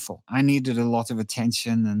a handful. I needed a lot of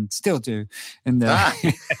attention and still do. And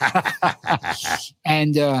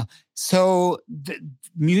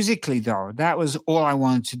musically, though, that was all I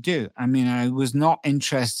wanted to do. I mean, I was not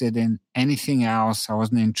interested in anything else. I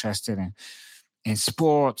wasn't interested in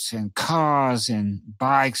sports and cars and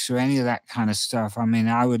bikes or any of that kind of stuff. I mean,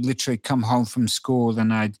 I would literally come home from school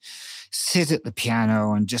and I'd sit at the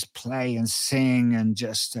piano and just play and sing and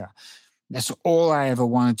just, that's all I ever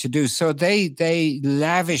wanted to do. So they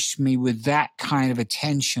lavished me with that kind of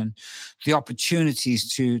attention, the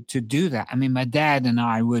opportunities to do that. I mean, my dad and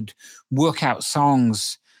I would work out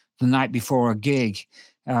songs the night before a gig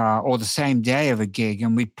or the same day of a gig,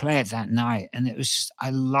 and we'd play it that night. And it was just, I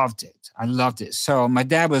loved it. So my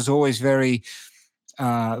dad was always very,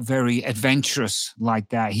 very adventurous like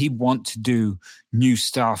that. He'd want to do new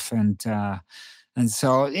stuff. And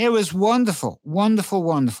so it was wonderful. And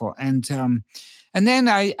then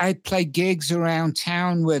I played gigs around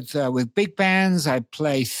town with big bands. I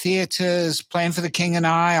played theaters, playing for the King and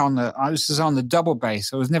I was on the double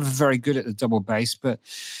bass. I was never very good at the double bass, but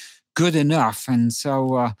good enough. And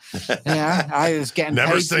so, yeah, I was getting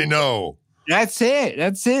never paid say no. That's it.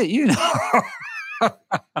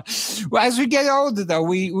 Well, as we get older, though,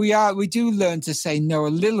 we do learn to say no a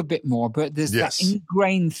little bit more. But there's that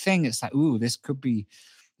ingrained thing. It's like, ooh, this could be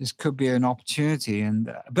an opportunity.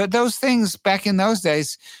 And but those things back in those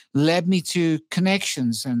days led me to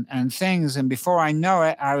connections and things. And before I know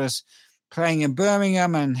it, I was playing in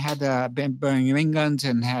Birmingham and had been Birmingham, England,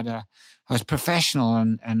 and I was professional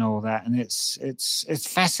and all that. And it's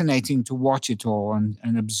fascinating to watch it all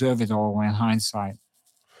and observe it all in hindsight.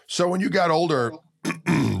 So when you got older,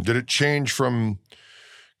 Did it change from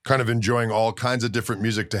kind of enjoying all kinds of different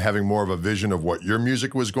music to having more of a vision of what your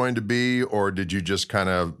music was going to be? Or did you just kind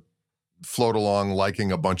of float along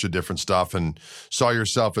liking a bunch of different stuff and saw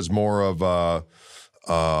yourself as more of a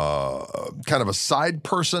kind of a side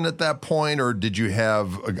person at that point? Or did you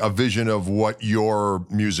have a vision of what your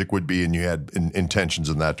music would be and you had intentions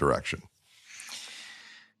in that direction?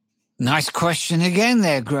 Nice question again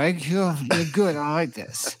there, Greg. You're good. I like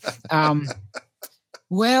this.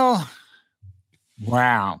 Well,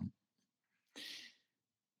 wow.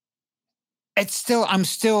 I'm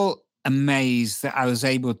still amazed that I was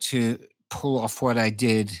able to pull off what I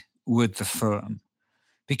did with the firm,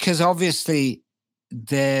 because obviously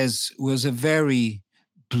was a very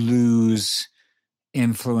blues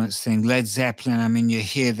influence thing. Led Zeppelin, I mean, you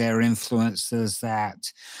hear their influence. There's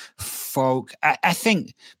that folk. I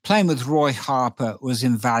think playing with Roy Harper was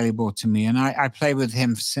invaluable to me, and I played with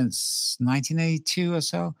him since 1982 or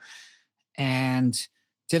so, and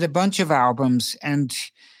did a bunch of albums, and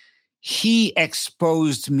he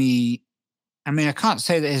exposed me. I mean, I can't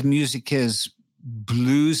say that his music is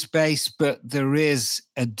blues-based, but there is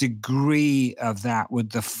a degree of that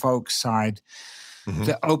with the folk side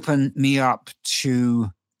that opened me up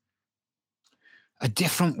to a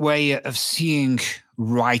different way of seeing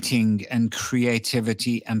writing and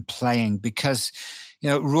creativity and playing. Because,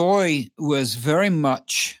 Roy was very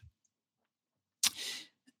much...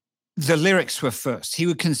 The lyrics were first. He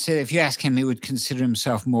would consider, if you ask him, he would consider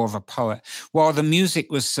himself more of a poet, while the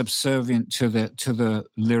music was subservient to the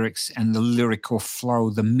lyrics and the lyrical flow,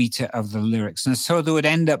 the meter of the lyrics. And so there would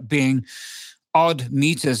end up being odd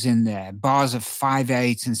meters in there, bars of 5,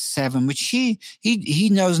 8, and 7, which he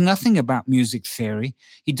knows nothing about music theory.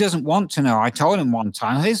 He doesn't want to know. I told him one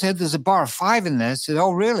time, he said, there's a bar of 5 in there. I said,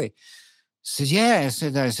 oh, really? I said, yeah. I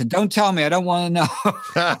said, don't tell me. I don't want to know.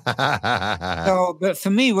 But for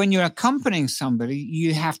me, when you're accompanying somebody,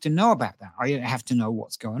 you have to know about that. Or you have to know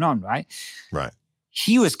what's going on, right? Right.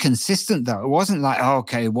 He was consistent, though. It wasn't like, oh,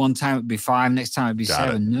 okay, one time it'd be 5, next time it'd be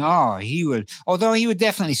 7. No, although he would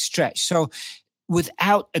definitely stretch. So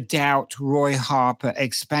without a doubt, Roy Harper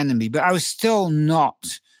expanded me, but I was still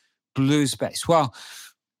not blues-based. Well,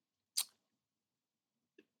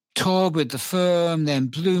 toured with the firm, then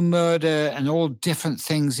Blue Murder, and all different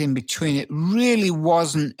things in between. It really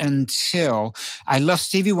wasn't until I loved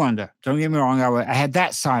Stevie Wonder. Don't get me wrong, I had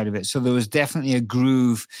that side of it. So there was definitely a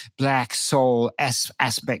groove, black soul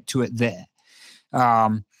aspect to it there.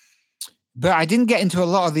 But I didn't get into a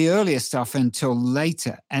lot of the earlier stuff until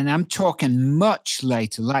later. And I'm talking much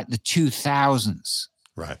later, like the 2000s.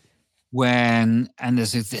 Right. And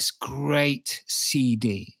there's this great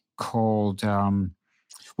CD called...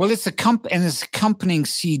 Well, it's it's accompanying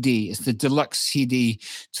CD. It's the deluxe CD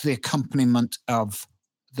to the accompaniment of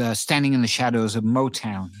the Standing in the Shadows of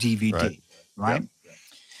Motown DVD, right? Yep.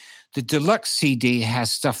 The deluxe CD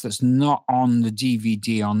has stuff that's not on the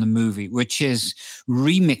DVD on the movie, which is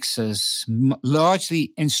remixes,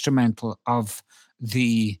 largely instrumental, of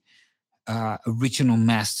the original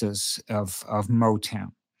masters of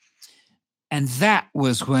Motown. And that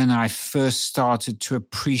was when I first started to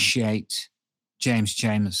appreciate James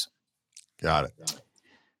Jamerson. Got it.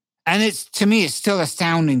 And to me, it's still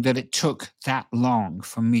astounding that it took that long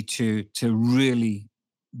for me to really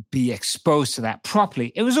be exposed to that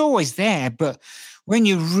properly. It was always there, but when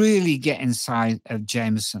you really get inside of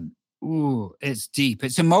Jamerson, ooh, it's deep.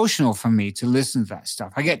 It's emotional for me to listen to that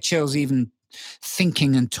stuff. I get chills even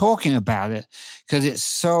thinking and talking about it, because it's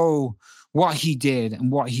so what he did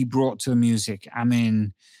and what he brought to the music. I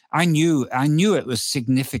mean, I knew it was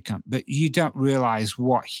significant, but you don't realize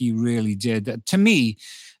what he really did. To me,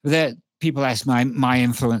 that people ask my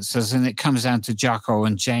influences, and it comes down to Jaco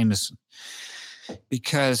and Jamerson,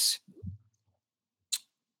 because,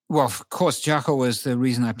 well, of course, Jaco was the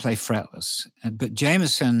reason I play fretless, but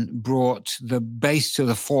Jamerson brought the bass to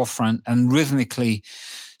the forefront and rhythmically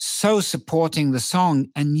so supporting the song,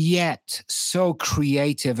 and yet so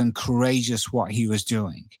creative and courageous what he was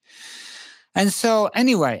doing. And so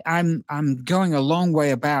anyway, I'm going a long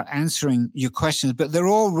way about answering your questions, but they're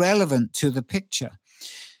all relevant to the picture.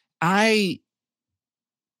 I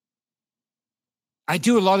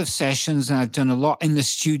do a lot of sessions, and I've done a lot in the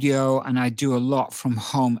studio, and I do a lot from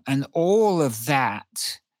home. And all of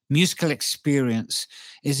that musical experience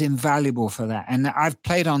is invaluable for that. And I've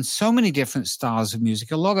played on so many different styles of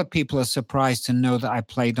music. A lot of people are surprised to know that I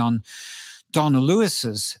played on Donna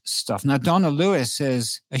Lewis's stuff. Now, Donna Lewis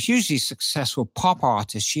is a hugely successful pop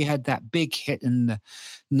artist. She had that big hit in the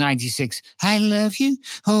 96, I Love You,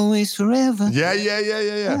 Always Forever.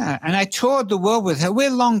 Yeah. And I toured the world with her. We're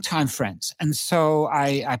longtime friends. And so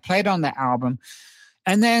I played on that album.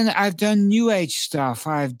 And then I've done new age stuff.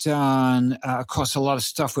 I've done, of course, a lot of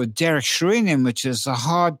stuff with Derek Sherinian, which is the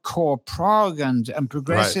hardcore prog and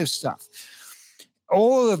progressive stuff.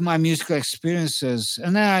 All of my musical experiences.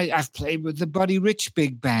 And then I've played with the Buddy Rich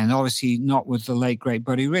big band, obviously not with the late, great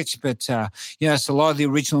Buddy Rich, but it's a lot of the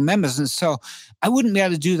original members. And so I wouldn't be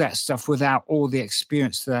able to do that stuff without all the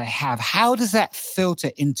experience that I have. How does that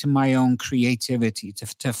filter into my own creativity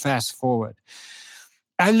to fast forward?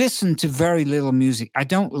 I listen to very little music. I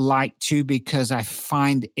don't like to because I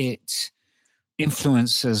find it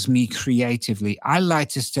influences me creatively. I like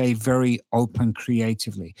to stay very open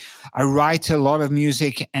creatively. I write a lot of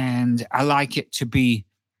music and I like it to be,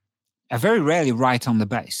 I very rarely write on the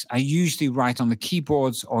bass. I usually write on the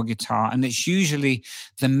keyboards or guitar, and it's usually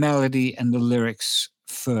the melody and the lyrics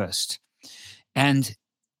first. And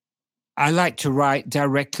I like to write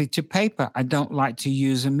directly to paper. I don't like to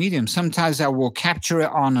use a medium. Sometimes I will capture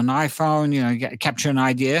it on an iPhone, capture an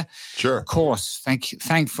idea. Sure. Of course.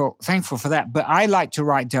 Thankful for that. But I like to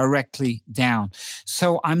write directly down.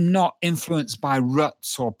 So I'm not influenced by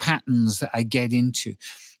ruts or patterns that I get into.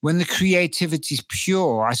 When the creativity is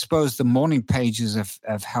pure, I suppose the morning pages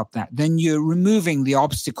have helped that. Then you're removing the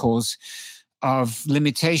obstacles of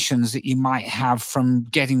limitations that you might have from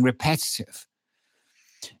getting repetitive.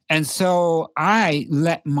 And so I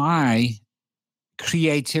let my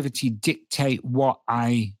creativity dictate what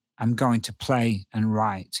I am going to play and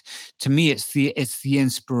write. To me, it's the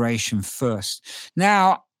inspiration first.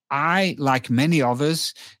 Now, I, like many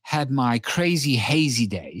others, had my crazy hazy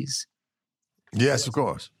days. Yes, of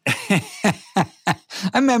course.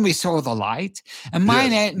 And then we saw the light. And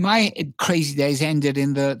my crazy days ended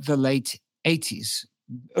in the late 80s,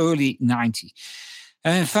 early 90s.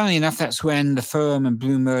 And funnily enough, that's when The Firm and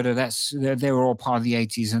Blue Murder, they were all part of the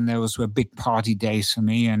 80s, and those were big party days for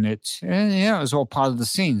me. And it was all part of the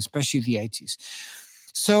scene, especially the 80s.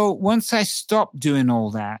 So once I stopped doing all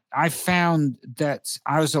that, I found that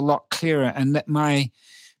I was a lot clearer and that my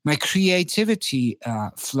creativity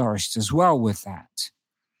flourished as well with that.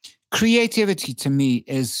 Creativity to me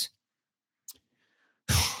is...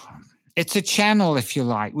 It's a channel, if you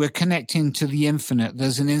like. We're connecting to the infinite.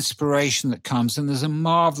 There's an inspiration that comes, and there's a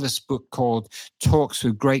marvelous book called Talks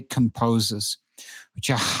with Great Composers,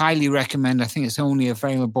 which I highly recommend. I think it's only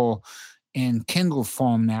available in Kindle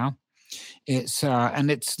form now. It's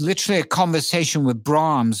literally a conversation with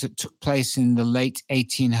Brahms that took place in the late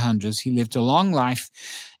 1800s. He lived a long life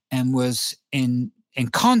and was in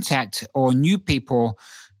contact, or knew people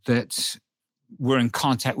that were in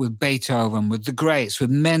contact with Beethoven, with the greats, with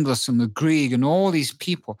Mendelssohn, with Grieg, and all these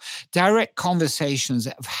people. Direct conversations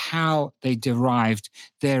of how they derived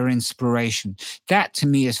their inspiration. That, to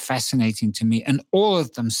me, is fascinating to me. And all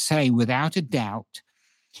of them say, without a doubt,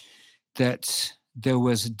 that there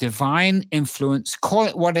was a divine influence, call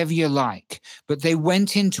it whatever you like, but they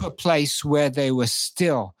went into a place where they were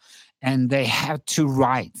still and they had to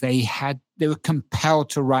write. They were compelled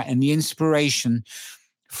to write, and the inspiration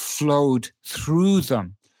flowed through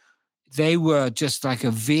them. They were just like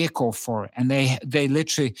a vehicle for it. And they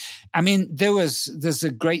literally, there's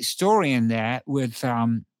a great story in there with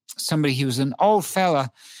somebody, he was an old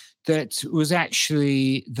fella that was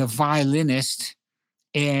actually the violinist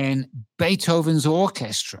in Beethoven's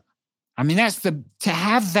orchestra. To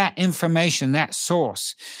have that information, that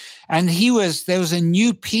source. And there was a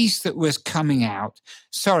new piece that was coming out.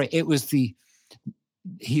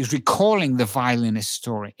 He was recalling the violinist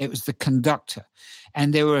story. It was the conductor.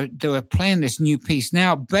 And they were playing this new piece.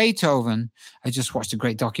 Now, Beethoven, I just watched a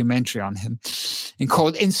great documentary on him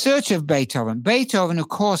called In Search of Beethoven. Beethoven, of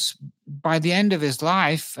course, by the end of his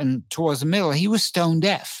life and towards the middle, he was stone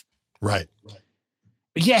deaf. Right.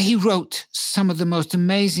 But yeah, he wrote some of the most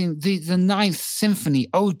amazing, the Ninth Symphony,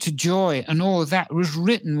 Ode to Joy, and all of that was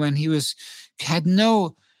written when he had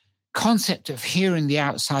no concept of hearing the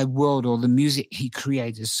outside world or the music he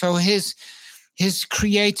created. So his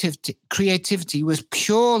creativity was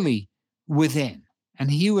purely within, and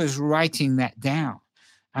he was writing that down.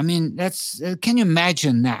 Can you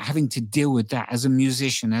imagine that, having to deal with that as a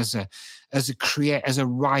musician, as a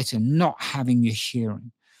writer, not having your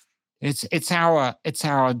hearing? It's our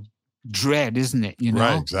dread, isn't it?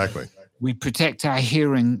 Right, exactly. We protect our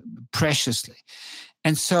hearing preciously,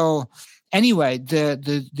 and so. Anyway,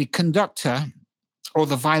 the conductor, or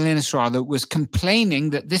the violinist rather, was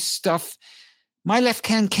complaining that this stuff, my left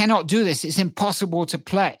hand cannot do this. It's impossible to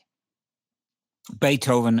play.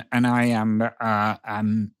 Beethoven, and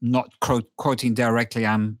I'm not quoting directly,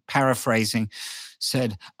 I'm paraphrasing,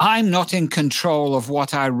 said, I'm not in control of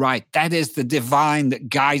what I write. That is the divine that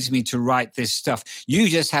guides me to write this stuff. You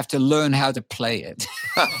just have to learn how to play it.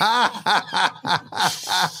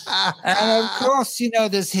 And of course, you know,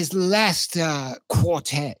 there's his last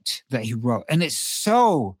quartet that he wrote. And it's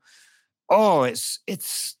so,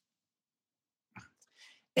 it's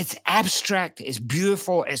abstract, it's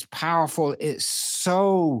beautiful, it's powerful, it's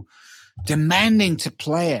so demanding to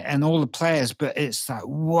play it and all the players, but it's like,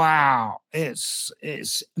 wow, it's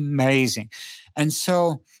amazing. And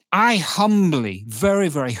so I humbly, very,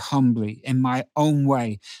 very humbly, in my own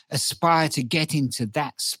way, aspire to get into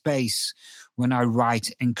that space when I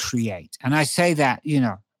write and create. And I say that, you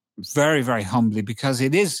know, very, very humbly, because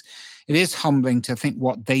it is humbling to think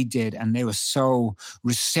what they did, and they were so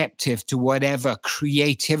receptive to whatever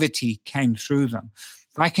creativity came through them.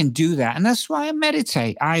 If I can do that, and that's why I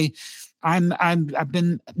meditate. I've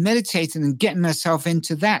been meditating and getting myself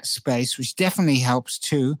into that space, which definitely helps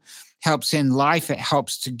too. Helps in life. It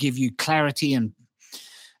helps to give you clarity and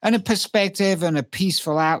a perspective and a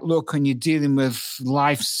peaceful outlook when you're dealing with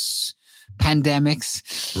life's pandemics.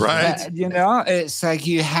 Right. You know, it's like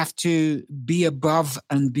you have to be above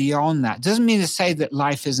and beyond that. Doesn't mean to say that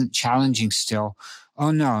life isn't challenging still. Oh,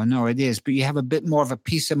 no, it is. But you have a bit more of a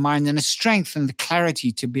peace of mind and a strength and the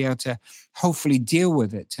clarity to be able to hopefully deal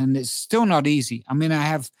with it. And it's still not easy. I mean,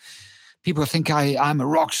 people think I'm a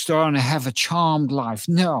rock star and I have a charmed life.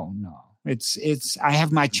 No. I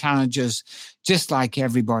have my challenges just like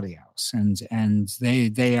everybody else. And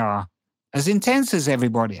they are as intense as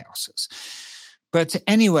everybody else's. But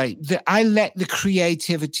anyway, I let the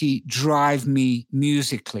creativity drive me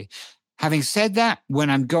musically. Having said that,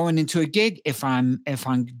 when I'm going into a gig, if I'm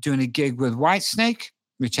doing a gig with Whitesnake,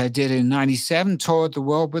 which I did in '97, toured the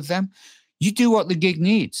world with them, you do what the gig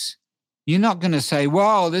needs. You're not going to say,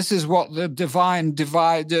 well, this is what the divine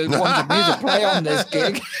wanted me to play on this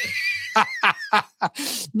gig.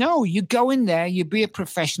 No, you go in there, you be a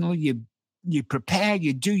professional, you prepare,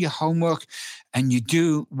 you do your homework, and you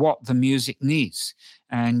do what the music needs.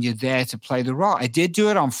 And you're there to play the role. I did do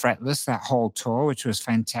it on Fretless, that whole tour, which was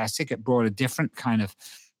fantastic. It brought a different kind of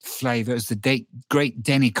flavor. It was the great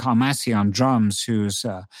Denny Carmassi on drums, who's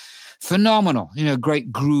phenomenal, you know,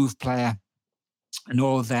 great groove player and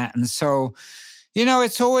all of that. And so, you know,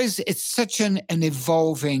 it's such an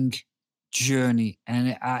evolving journey.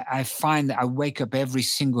 And I find that I wake up every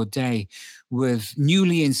single day with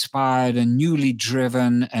newly inspired and newly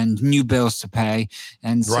driven and new bills to pay.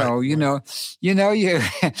 And so, you know,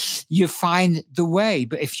 you find the way.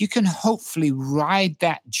 But if you can hopefully ride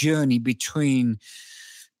that journey between,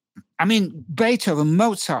 I mean, Beethoven,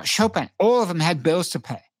 Mozart, Chopin, all of them had bills to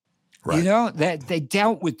pay. Right. You know, they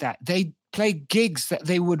dealt with that. They played gigs that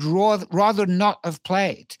they would rather not have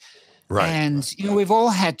played. Right. And, you know, we've all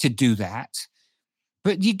had to do that.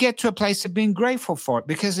 But you get to a place of being grateful for it,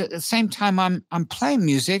 because at the same time I'm playing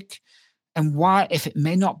music, and while if it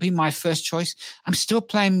may not be my first choice, I'm still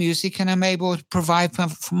playing music and I'm able to provide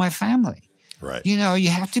for my family. Right. You know, you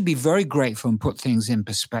have to be very grateful and put things in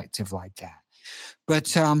perspective like that.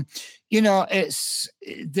 But, you know, it's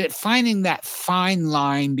finding that fine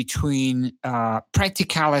line between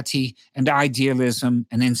practicality and idealism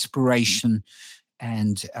and inspiration,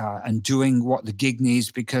 and doing what the gig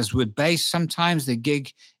needs, because with bass, sometimes the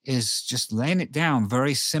gig is just laying it down,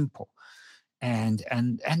 very simple, and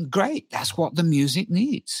great. That's what the music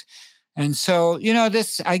needs. And so, you know,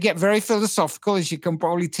 I get very philosophical, as you can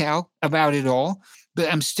probably tell, about it all,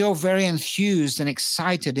 but I'm still very enthused and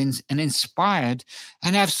excited and inspired,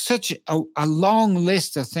 and I have such a long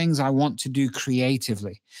list of things I want to do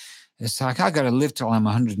creatively. It's like I got to live till I'm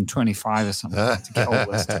 125 or something to get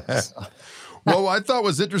all this stuff. So. Well, what I thought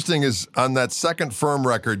was interesting is on that second Firm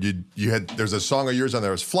record, there's a song of yours on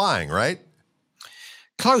there. It was Flying, right?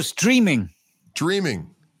 Close, Dreaming.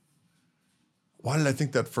 Dreaming. Why did I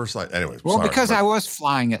think that first line? Anyway, well, because I was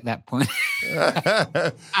flying at that point.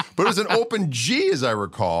 But it was an open G, as I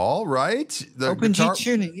recall, right? The open guitar, G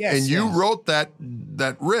tuning, yes. And you wrote that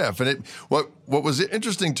riff, and what was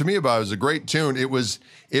interesting to me about it was a great tune. It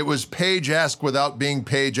was Page-esque without being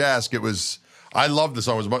Page-esque. I love the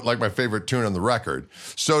song. It was like my favorite tune on the record.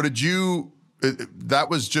 So that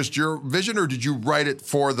was just your vision, or did you write it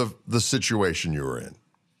for the situation you were in?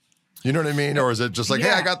 You know what I mean? Or is it just like, hey,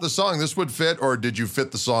 I got the song, this would fit, or did you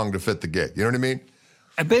fit the song to fit the gig? You know what I mean?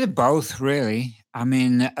 A bit of both, really. I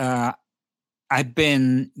mean, I've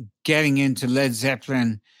been getting into Led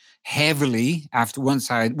Zeppelin heavily once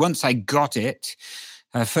I got it.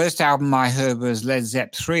 First album I heard was Led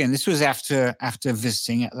Zepp 3, and this was after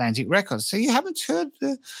visiting Atlantic Records. So you haven't heard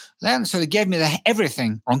that? So they gave me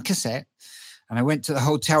everything on cassette, and I went to the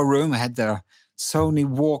hotel room. I had the Sony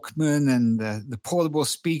Walkman and the portable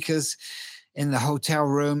speakers in the hotel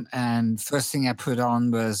room. And first thing I put on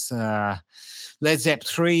was Led Zepp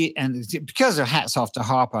 3. And because of Hats Off to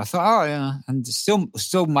Harper, I thought, oh, yeah. And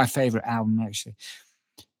still my favorite album, actually.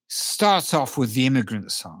 Starts off with the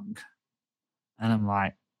Immigrant Song. And I'm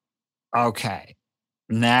like, okay,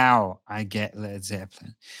 now I get Led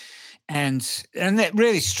Zeppelin. And that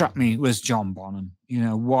really struck me was John Bonham. You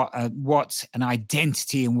know, what an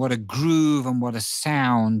identity and what a groove and what a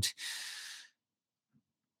sound.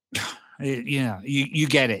 You know, you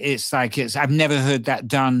get it. It's like I've never heard that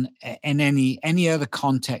done in any other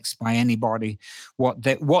context by anybody. What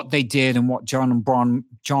they did and what John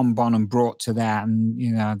Bonham brought to that, and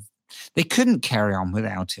you know, they couldn't carry on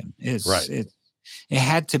without him. It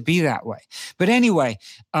had to be that way. But anyway,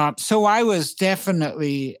 so I was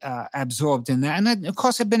definitely absorbed in that. And then, of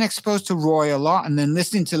course, I've been exposed to Roy a lot, and then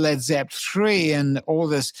listening to Led Zepp 3 and all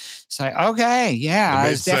this. It's like, okay, yeah,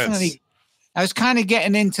 I was kind of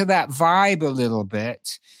getting into that vibe a little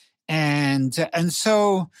bit. And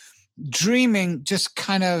so Dreaming just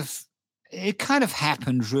kind of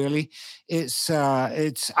happened, really. It's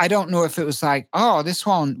I don't know if it was like, oh, this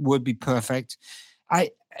one would be perfect.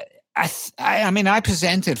 I mean, I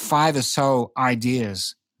presented 5 or so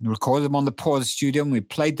ideas, recorded them on the Porter studio, and we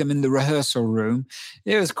played them in the rehearsal room.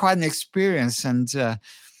 It was quite an experience. And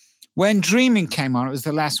when Dreaming came on, it was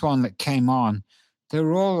the last one that came on. They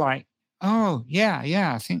were all like, "Oh,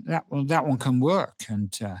 yeah, I think that one can work."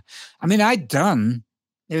 And I mean,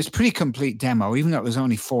 it was a pretty complete demo, even though it was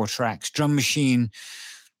only 4 tracks: drum machine,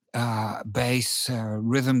 bass,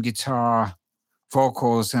 rhythm guitar,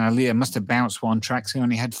 vocals, and Aaliyah must have bounced 1 track, so I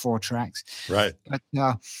only had 4 tracks. Right.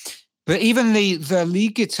 But even the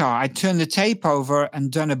lead guitar, I turned the tape over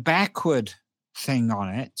and done a backward thing on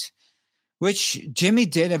it, which Jimmy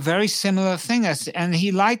did a very similar thing. And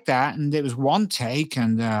he liked that, and it was 1 take.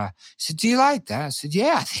 And he said, "Do you like that?" I said,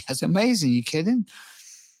 "Yeah, I think that's amazing. You kidding?"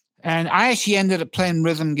 And I actually ended up playing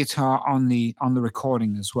rhythm guitar on the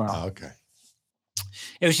recording as well. Oh, okay.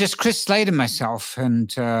 It was just Chris Slade and myself, and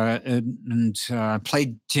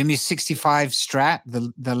played Jimmy's 65 Strat,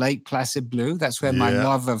 the Lake Placid Blue. That's where my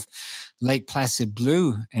love of Lake Placid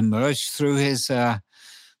Blue emerged, through his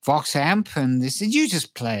Vox amp. And they said, "You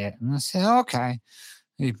just play it." And I said, "Okay."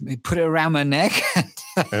 He put it around my neck.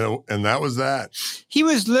 and that was that. He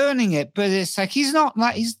was learning it, but it's like,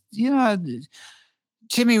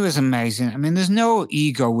 Jimmy was amazing. I mean, there's no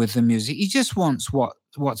ego with the music. He just wants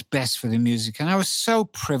what's best for the music. And I was so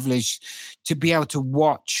privileged to be able to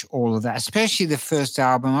watch all of that, especially the first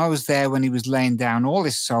album. I was there when he was laying down all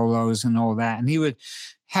his solos and all that. And he would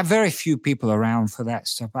have very few people around for that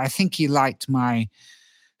stuff. I think he liked my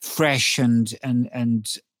fresh and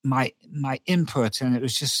my input. And it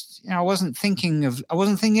was just, I wasn't thinking of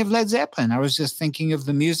Led Zeppelin. I was just thinking of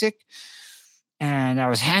the music. And I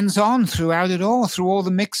was hands-on throughout it all, through all the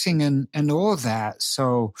mixing and all that.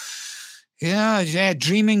 So, yeah,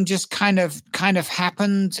 Dreaming just kind of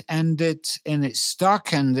happened, and it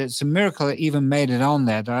stuck, and it's a miracle it even made it on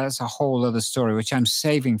there. That's a whole other story, which I'm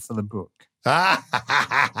saving for the book.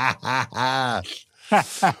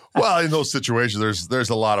 Well, in those situations, there's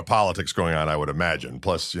a lot of politics going on, I would imagine.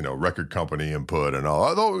 Plus, record company input and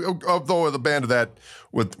all. Although with a band of that,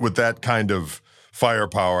 with that kind of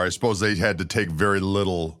firepower, I suppose they had to take very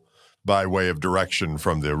little by way of direction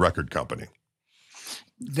from the record company.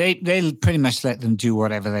 They pretty much let them do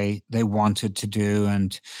whatever they wanted to do,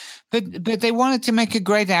 but they wanted to make a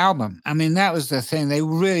great album. I mean, that was the thing. They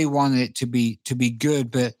really wanted it to be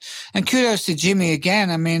good. And kudos to Jimmy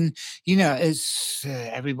again. I mean, it's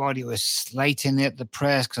everybody was slating it, the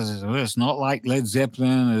press, because it's not like Led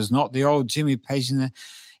Zeppelin. It's not the old Jimmy Page.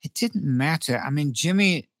 It didn't matter. I mean,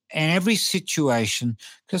 Jimmy, in every situation,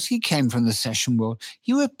 because he came from the session world,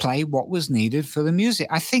 he would play what was needed for the music.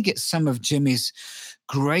 I think it's some of Jimmy's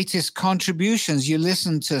greatest contributions. You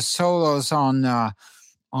listen to solos on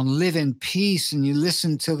Live in Peace, and you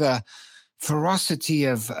listen to the ferocity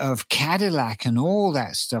of Cadillac and all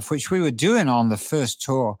that stuff, which we were doing on the first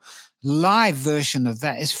tour. Live version of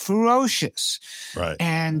that is ferocious. Right.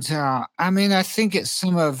 And I mean, I think it's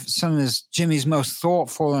some of Jimmy's most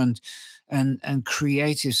thoughtful and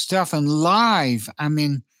creative stuff. And live, I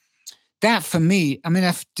mean, that for me, I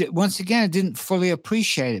mean, once again, I didn't fully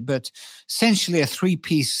appreciate it, but essentially a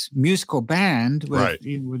 3-piece musical band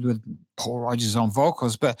with Paul Rodgers on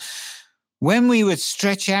vocals. But when we would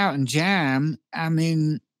stretch out and jam, I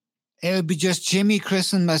mean, it would be just Jimmy,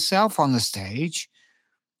 Chris, and myself on the stage.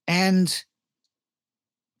 And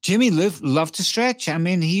Jimmy loved to stretch. I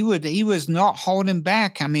mean, he was not holding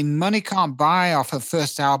back. I mean, Money Can't Buy off her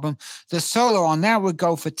first album, the solo on that would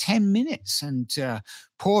go for 10 minutes. And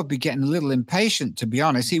Paul would be getting a little impatient, to be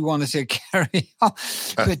honest. He wanted to carry on.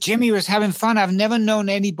 But Jimmy was having fun. I've never known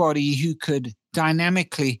anybody who could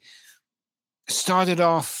dynamically start it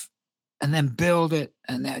off and then build it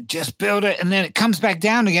and then just build it. And then it comes back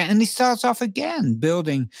down again. And he starts off again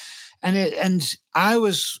building. And I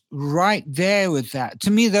was right there with that. To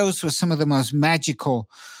me, those were some of the most magical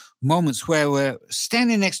moments where we're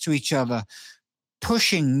standing next to each other,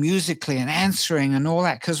 pushing musically and answering and all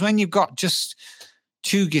that. Because when you've got just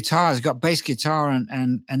two guitars, you've got bass guitar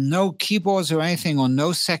and no keyboards or anything, or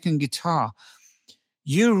no second guitar,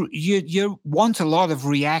 you want a lot of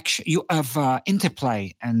reaction,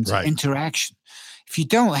 interplay and interaction. If you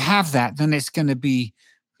don't have that, then it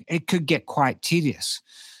could get quite tedious.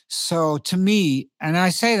 So to me, and I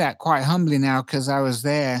say that quite humbly now because I was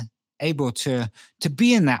there, able to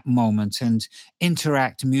be in that moment and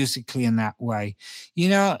interact musically in that way. You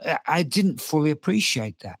know, I didn't fully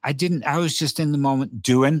appreciate that. I was just in the moment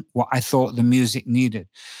doing what I thought the music needed.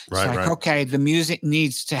 It's okay, the music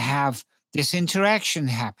needs to have this interaction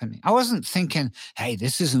happening. I wasn't thinking, hey,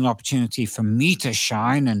 this is an opportunity for me to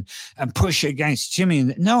shine and push against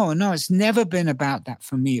Jimmy. No, it's never been about that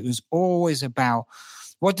for me. It was always about,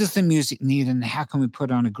 what does the music need and how can we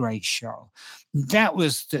put on a great show? That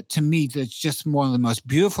was, to me, that's just one of the most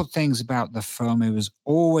beautiful things about the film. It was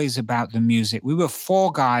always about the music. We were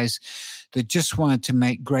four guys that just wanted to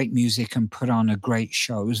make great music and put on a great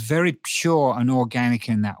show. It was very pure and organic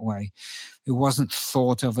in that way. It wasn't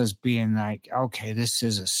thought of as being like, okay, this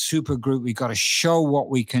is a super group. We got to show what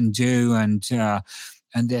we can do and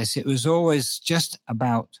this. It was always just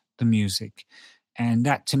about the music. And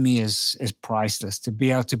that to me is priceless, to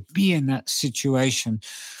be able to be in that situation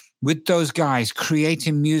with those guys,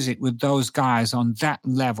 creating music with those guys on that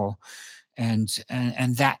level and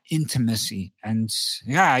that intimacy. And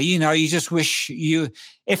yeah, you know, you just wish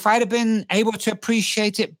if I'd have been able to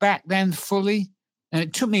appreciate it back then fully, and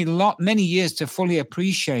it took me many years to fully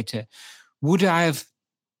appreciate it, would I have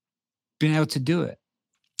been able to do it?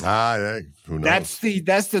 Who knows?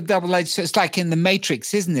 That's the double-edged. It's like in the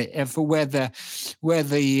Matrix, isn't it? For where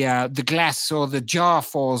the glass or the jar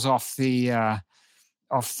falls off the.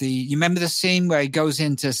 You remember the scene where he goes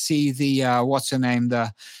in to see the what's her name,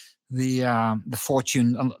 the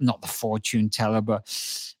fortune, not the fortune teller,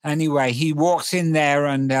 but anyway, he walks in there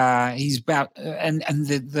and he's about and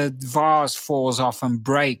the vase falls off and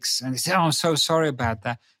breaks, and he said, "Oh, I'm so sorry about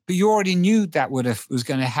that." But you already knew that was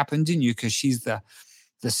going to happen, didn't you? Because she's the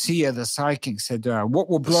seer, the psychic, said, what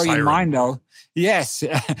will blow your mind, though? Yes.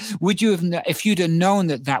 Would you have, if you'd have known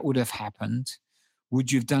that would have happened,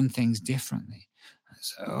 would you have done things differently? I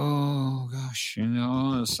said, oh, gosh, you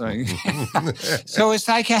know, it's like, so it's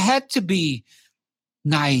like I had to be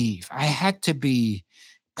naive. I had to be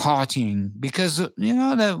partying because, you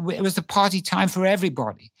know, it was the party time for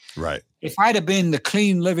everybody. Right. If I'd have been the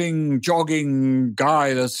clean living, jogging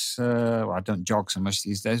guy that's, I don't jog so much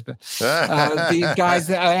these days, but the guys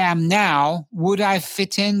that I am now, would I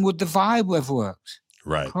fit in? Would the vibe have worked?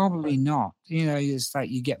 Right. Probably not. You know, it's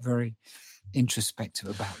like you get very introspective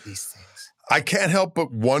about these things. I can't help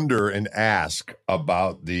but wonder and ask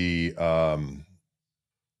about the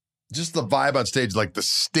just the vibe on stage, like the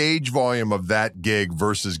stage volume of that gig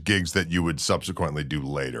versus gigs that you would subsequently do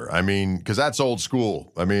later. I mean, because that's old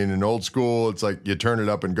school. I mean, in old school, it's like you turn it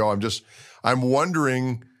up and go. I'm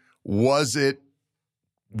wondering, was it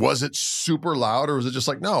super loud, or was it just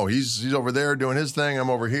like, no, he's over there doing his thing, I'm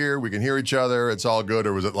over here, we can hear each other, it's all good?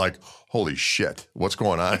 Or was it like, holy shit, what's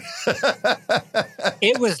going on?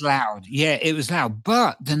 It was loud. Yeah, it was loud.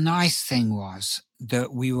 But the nice thing was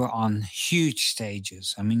that we were on huge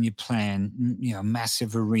stages. I mean, you're playing, you know,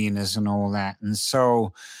 massive arenas and all that. And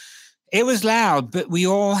so it was loud, but we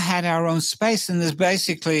all had our own space. And there's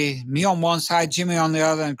basically me on one side, Jimmy on the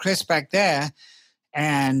other, and Chris back there.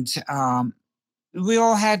 And we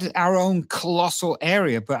all had our own colossal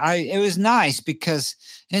area. But it was nice because,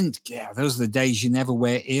 those are the days you never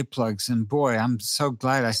wear earplugs. And boy, I'm so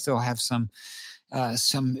glad I still have some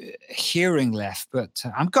hearing left, but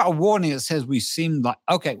I've got a warning that says we seem like,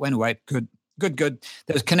 okay, went away. Good.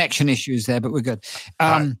 There's connection issues there, but we're good.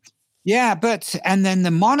 Yeah, and then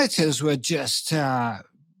the monitors were just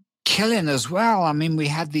killing as well. I mean, we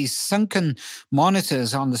had these sunken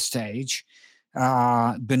monitors on the stage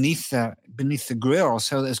beneath the grill,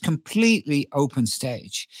 so there's completely open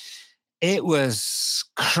stage. It was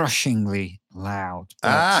crushingly loud,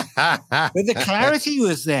 but the clarity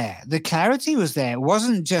was there. It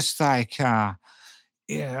wasn't just like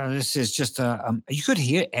yeah, this is just you could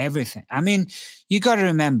hear everything. I mean, you got to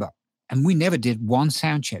remember, and we never did one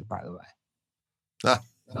sound check, by the way. Ah,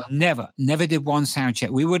 Never did one sound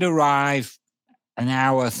check. We would arrive an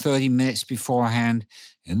hour, 30 minutes beforehand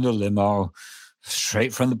in the limo,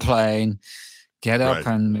 straight from the plane, get up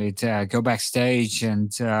Right. and we'd go backstage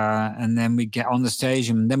and then we'd get on the stage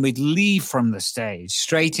and then we'd leave from the stage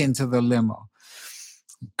straight into the limo.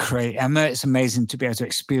 Great. I mean, it's amazing to be able to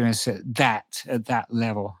experience it at that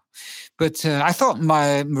level. But I thought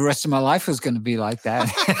the rest of my life was going to be like that.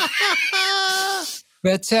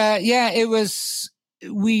 But yeah, it was,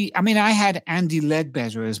 I had Andy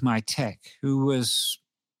Ledbetter as my tech, who was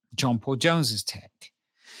John Paul Jones's tech.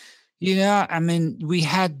 You know, I mean, we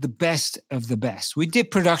had the best of the best. We did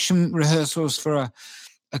production rehearsals for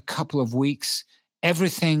a couple of weeks.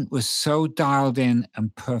 Everything was so dialed in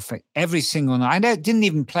and perfect every single night. I didn't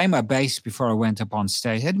even play my bass before I went up on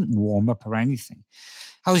stage. I didn't warm up or anything.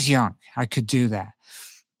 I was young. I could do that.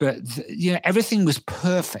 But, everything was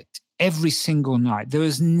perfect every single night. There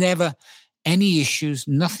was never any issues.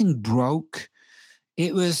 Nothing broke.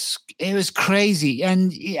 It was crazy.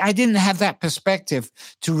 And I didn't have that perspective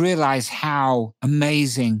to realize how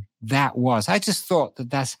amazing that was. I just thought that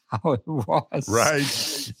that's how it was. Right.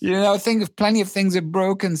 Plenty of things have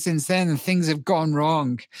broken since then and things have gone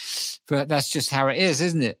wrong. But that's just how it is,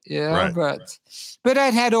 isn't it? Yeah. Right. But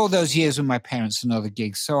I'd had all those years with my parents and other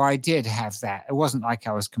gigs. So I did have that. It wasn't like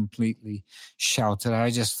I was completely sheltered. I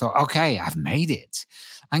just thought, okay, I've made it.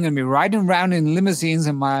 I'm going to be riding around in limousines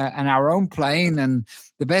and our own plane and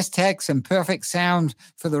the best techs and perfect sound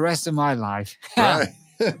for the rest of my life. Right.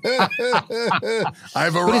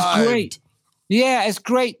 I've arrived. But it's great. Yeah, it's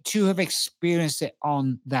great to have experienced it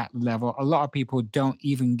on that level. A lot of people don't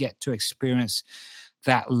even get to experience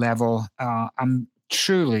that level. I'm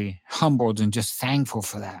truly humbled and just thankful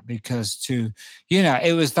for that because it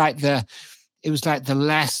was like the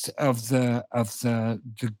last of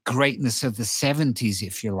the greatness of the 70s,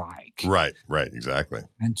 if you like. Right, exactly.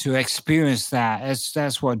 And to experience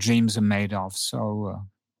that's what dreams are made of. So,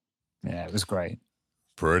 yeah, it was great.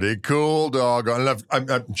 Pretty cool, dog.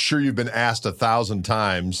 I'm sure you've been asked 1,000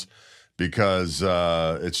 times because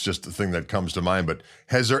it's just the thing that comes to mind. But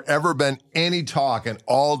has there ever been any talk in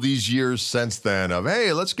all these years since then of,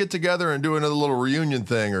 hey, let's get together and do another little reunion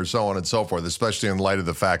thing or so on and so forth, especially in light of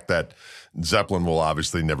the fact that Zeppelin will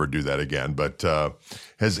obviously never do that again. But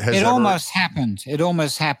has it almost happened? It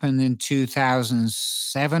almost happened in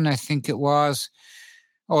 2007, I think it was,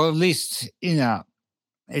 or at least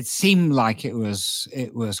it seemed like it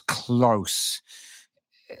was close.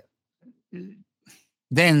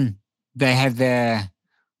 Then they had their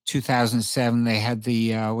 2007. They had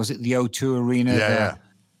the was it the O2 Arena? Yeah.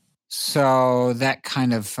 So that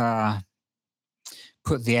kind of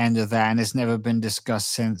put the end of that, and it's never been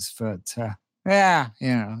discussed since. But yeah,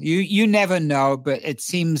 you never know. But it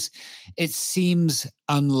seems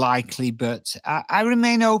unlikely. But I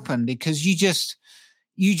remain open because you just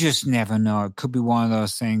never know. It could be one of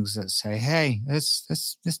those things that say, "Hey,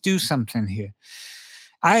 let's do something here."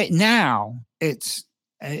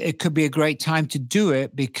 It could be a great time to do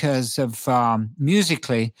it because of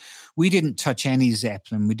musically, we didn't touch any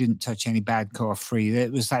Zeppelin. We didn't touch any Bad Core Free.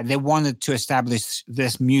 It was like they wanted to establish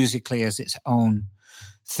this musically as its own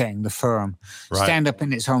thing, the firm, stand up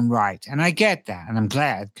in its own right. And I get that. And I'm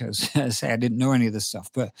glad because I didn't know any of this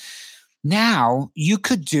stuff. But now you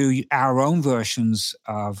could do our own versions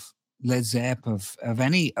of Led Zepp, of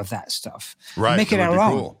any of that stuff. Right. Make it our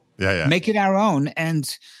own. Cool. Yeah. Make it our own. And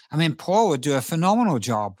I mean, Paul would do a phenomenal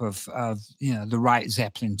job of the right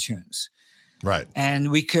Zeppelin tunes. Right.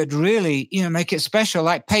 And we could really, make it special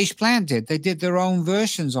like Page Plant did. They did their own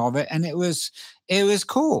versions of it and it was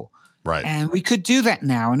cool. Right. And we could do that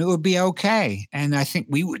now and it would be okay. And I think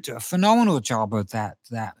we would do a phenomenal job of that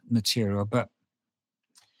material. But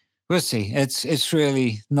we'll see. It's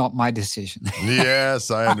really not my decision.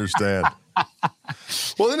 Yes, I understand.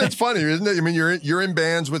 Well, then it's funny, isn't it? I mean, you're in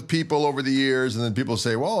bands with people over the years, and then people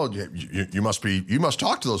say, "Well, you must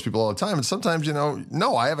talk to those people all the time." And sometimes,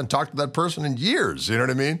 no, I haven't talked to that person in years. You know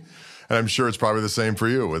what I mean? And I'm sure it's probably the same for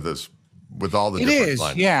you with this, with all the different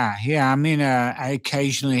lines. Yeah. I mean, I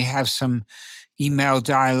occasionally have some email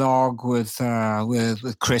dialogue with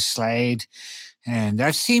Chris Slade, and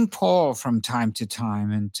I've seen Paul from time to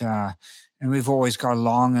time, and we've always got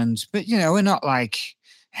along. But we're not like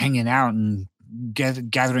hanging out and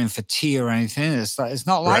gathering for tea or anything. It's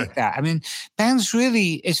not like that. I mean, bands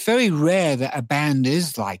really, it's very rare that a band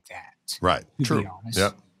is like that. Right. To True. be honest.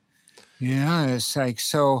 Yep. Yeah. It's like,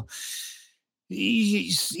 so,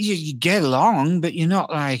 you get along, but you're not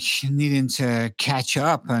like needing to catch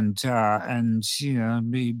up and be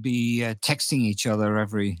texting each other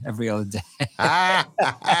every other day.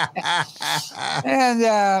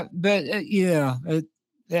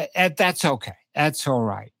 That's okay. That's all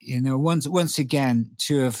right. Once again,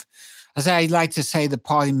 to have, as I like to say, the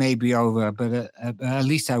party may be over, but at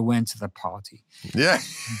least I went to the party. Yeah.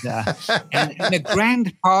 And a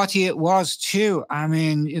grand party it was too. I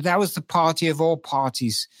mean, that was the party of all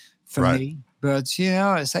parties for me. But,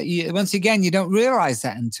 it's like once again, you don't realize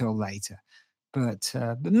that until later. But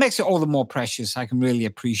it makes it all the more precious. I can really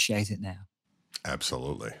appreciate it now.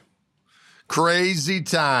 Absolutely. Crazy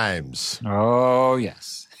times. Oh,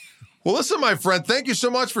 yes. Well, listen, my friend, thank you so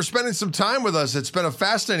much for spending some time with us. It's been a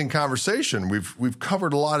fascinating conversation. We've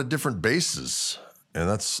covered a lot of different bases, and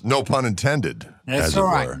that's no pun intended. That's all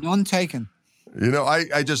right. None taken.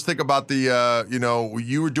 I just think about the,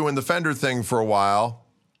 you were doing the Fender thing for a while,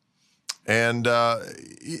 and,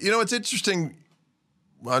 it's interesting,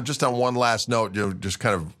 just on one last note, just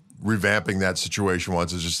kind of revamping that situation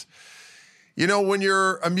once, is just, when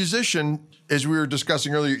you're a musician, as we were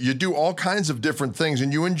discussing earlier, you do all kinds of different things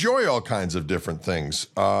and you enjoy all kinds of different things.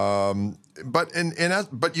 But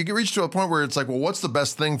you reach to a point where it's like, well, what's the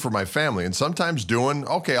best thing for my family? And sometimes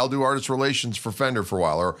I'll do artist relations for Fender for a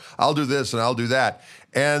while, or I'll do this and I'll do that.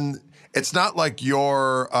 And it's not like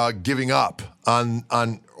you're giving up on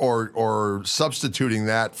or substituting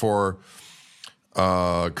that for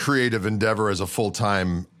creative endeavor as a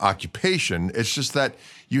full-time occupation. It's just that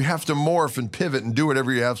you have to morph and pivot and do whatever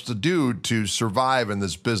you have to do to survive in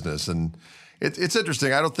this business. And it's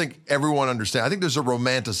interesting. I don't think everyone understands. I think there's a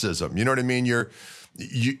romanticism. You know what I mean? You're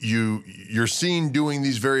seen doing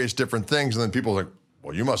these various different things, and then people are like,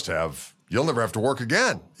 well, you'll never have to work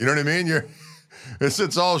again. You know what I mean?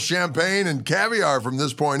 It's all champagne and caviar from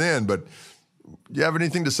this point in. But do you have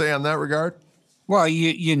anything to say on that regard? Well,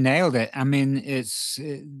 you nailed it. I mean, it's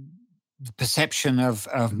the perception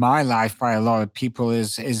of my life by a lot of people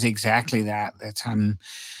is exactly that I'm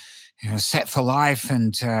set for life.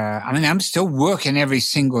 And I'm still working every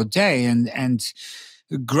single day and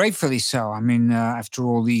gratefully so. I mean, after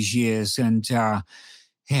all these years, and I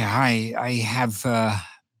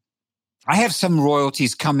have some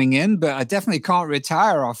royalties coming in, but I definitely can't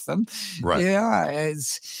retire off them. Right. Yeah.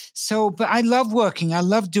 But I love working. I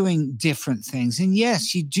love doing different things. And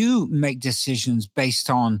yes, you do make decisions based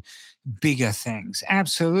on bigger things.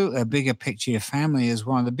 Absolutely. A bigger picture. Your family is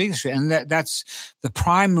one of the biggest. And that's the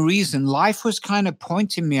prime reason life was kind of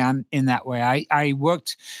pointing me in that way. I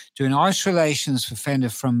worked doing artist relations for Fender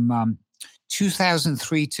from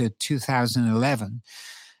 2003 to 2011.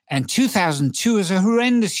 And 2002 was a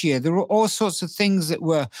horrendous year. There were all sorts of things that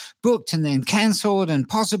were booked and then canceled, and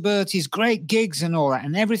possibilities, great gigs and all that.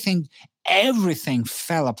 And everything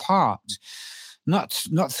fell apart. Not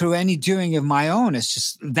through any doing of my own. It's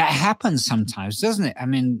just that happens sometimes, doesn't it? I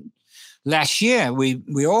mean, last year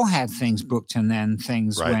we all had things booked and then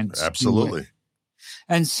things went. Absolutely.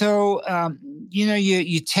 And so,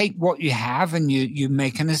 you take what you have and you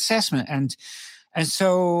make an assessment. And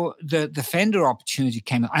so the Fender opportunity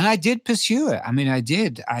came up, and I did pursue it. I mean, I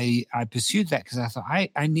did. I pursued that because I thought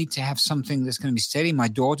I need to have something that's going to be steady. My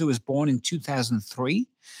daughter was born in 2003,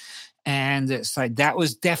 and it's like that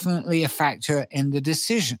was definitely a factor in the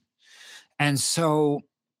decision. And so,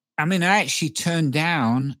 I mean, I actually turned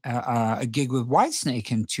down a gig with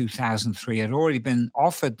Whitesnake in 2003. I'd already been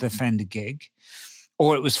offered the Fender gig,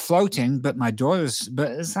 or it was floating, but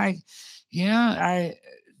but it's like,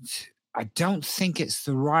 I don't think it's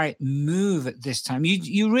the right move at this time.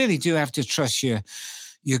 You really do have to trust your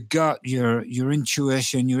gut, your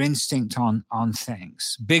intuition, your instinct on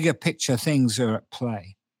things. Bigger picture things are at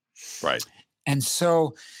play. Right. And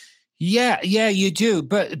so, yeah, you do.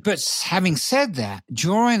 But having said that,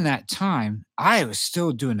 during that time, I was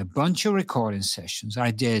still doing a bunch of recording sessions.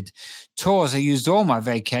 I did tours. I used all my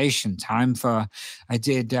vacation time I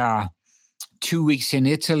did 2 weeks in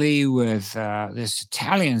Italy with this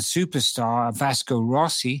Italian superstar, Vasco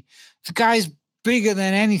Rossi. The guy's bigger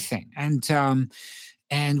than anything. And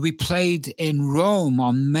we played in Rome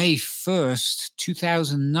on May 1st,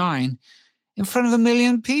 2009, in front of 1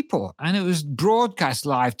 million people. And it was broadcast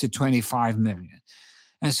live to 25 million.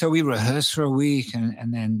 And so we rehearsed for a week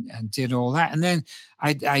and then did all that. And then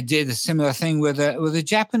I did a similar thing with a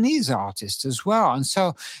Japanese artist as well. And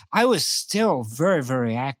so I was still very,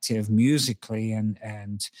 very active musically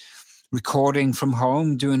and recording from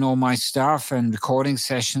home, doing all my stuff and recording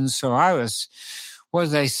sessions. So I was, what do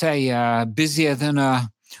they say, busier than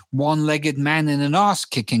a one-legged man in an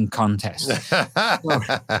ass-kicking contest. But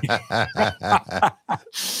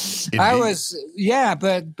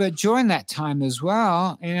during that time as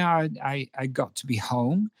well, I got to be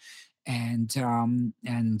home, and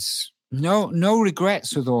no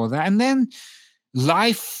regrets with all that. And then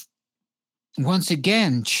life once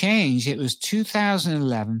again changed. It was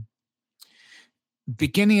 2011.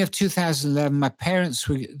 Beginning of 2011, my parents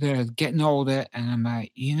they're getting older, and I'm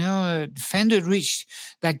like, Fender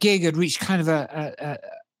that gig had reached kind of a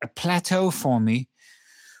plateau for me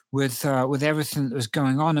with everything that was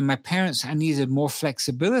going on. And my parents, I needed more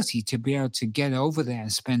flexibility to be able to get over there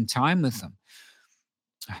and spend time with them.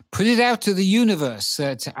 I put it out to the universe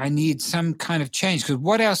that I need some kind of change, because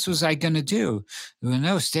what else was I going to do? There were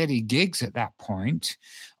no steady gigs at that point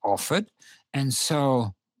offered. And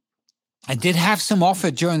so I did have some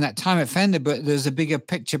offered during that time at Fender, but there's a bigger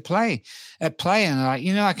picture at play. And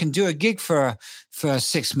I can do a gig for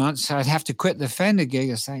 6 months. I'd have to quit the Fender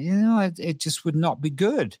gig. I say, it just would not be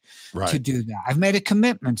good to do that. I've made a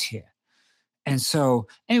commitment here. And so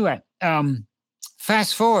anyway,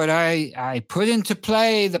 fast forward, I put into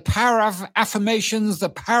play the power of affirmations, the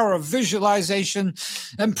power of visualization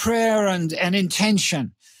and prayer and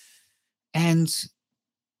intention. And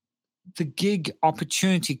the gig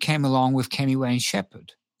opportunity came along with Kenny Wayne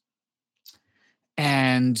Shepherd.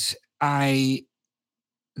 And it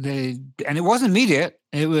wasn't immediate.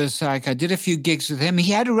 It was like I did a few gigs with him.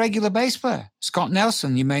 He had a regular bass player, Scott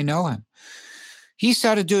Nelson. You may know him. He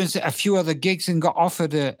started doing a few other gigs and got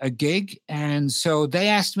offered a gig. And so they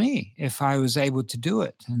asked me if I was able to do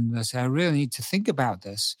it. And I said, I really need to think about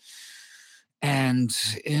this. And,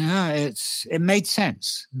 it made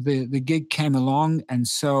sense. The gig came along. And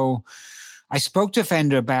so I spoke to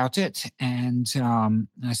Fender about it. And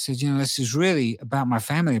I said, this is really about my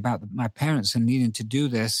family, about my parents and needing to do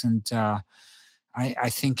this. And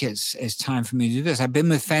I think it's time for me to do this. I've been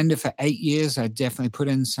with Fender for 8 years. I definitely put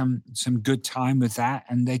in some good time with that.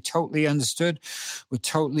 And they totally understood, were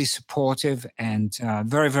totally supportive, and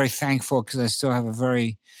very, very thankful, because I still have a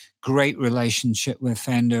very great relationship with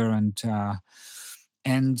Fender. And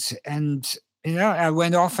I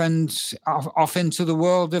went off into the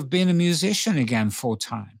world of being a musician again full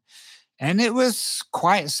time. And it was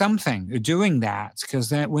quite something doing that,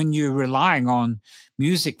 because when you're relying on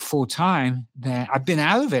music full time, I've been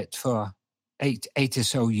out of it for eight or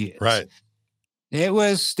so years. Right. It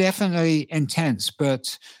was definitely intense,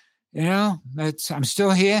 but I'm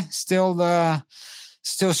still here, still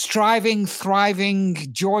striving, thriving,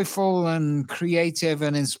 joyful, and creative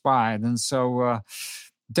and inspired. And so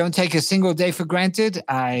don't take a single day for granted.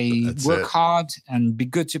 I work hard and be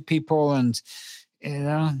good to people, and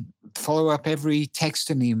follow up every text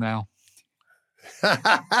and email.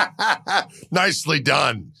 Nicely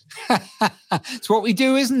done. It's what we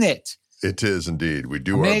do, isn't it? It is indeed. We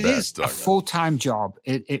do our best. It is a full-time job.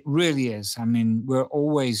 It really is. I mean, we're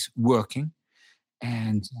always working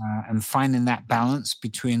and finding that balance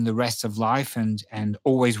between the rest of life and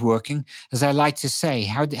always working. As I like to say,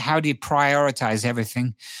 how do you prioritize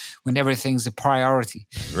everything when everything's a priority?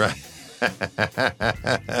 Right.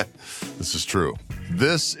 This is true.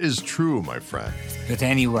 This is true, my friend. But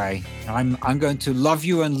anyway, I'm going to love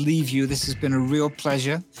you and leave you. This has been a real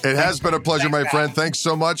pleasure. It has been a pleasure, my friend. Thanks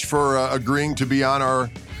so much for agreeing to be on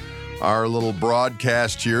our little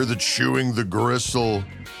broadcast here, the Chewing the Gristle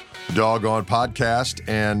Doggone podcast.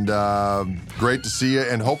 And great to see you.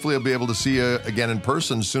 And hopefully I'll be able to see you again in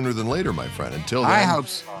person sooner than later, my friend. Until then, I hope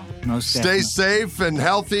so. Most definitely. Stay safe and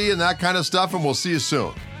healthy and that kind of stuff. And we'll see you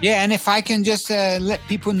soon. Yeah, and if I can just let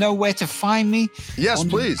people know where to find me. Yes,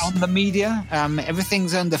 please. On the media.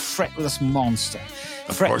 Everything's under Fretless Monster.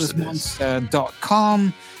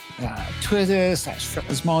 Fretlessmonster.com, Twitter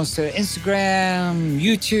 /FretlessMonster, Instagram,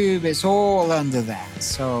 YouTube. It's all under that.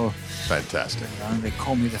 So fantastic. They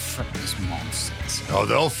call me the Fretless Monster. So. Oh,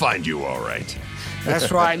 they'll find you all right. That's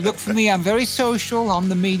right. Look for me. I'm very social on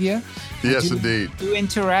the media. Yes, indeed. Do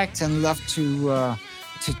interact and love to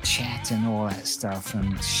chat and all that stuff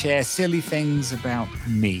and share silly things about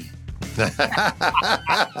me.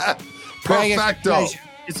 Perfecto.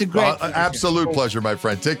 It's a great pleasure. Absolute pleasure, my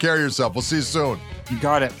friend. Take care of yourself. We'll see you soon. You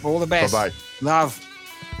got it. All the best. Bye-bye. Love.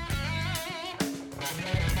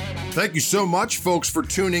 Thank you so much, folks, for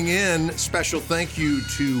tuning in. Special thank you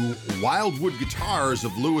to Wildwood Guitars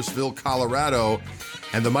of Louisville, Colorado,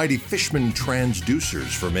 and the Mighty Fishman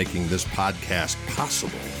Transducers for making this podcast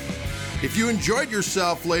possible. If you enjoyed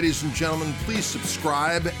yourself, ladies and gentlemen, please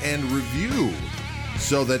subscribe and review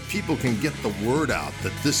so that people can get the word out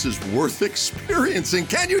that this is worth experiencing.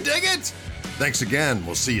 Can you dig it? Thanks again.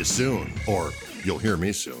 We'll see you soon, or you'll hear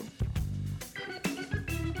me soon.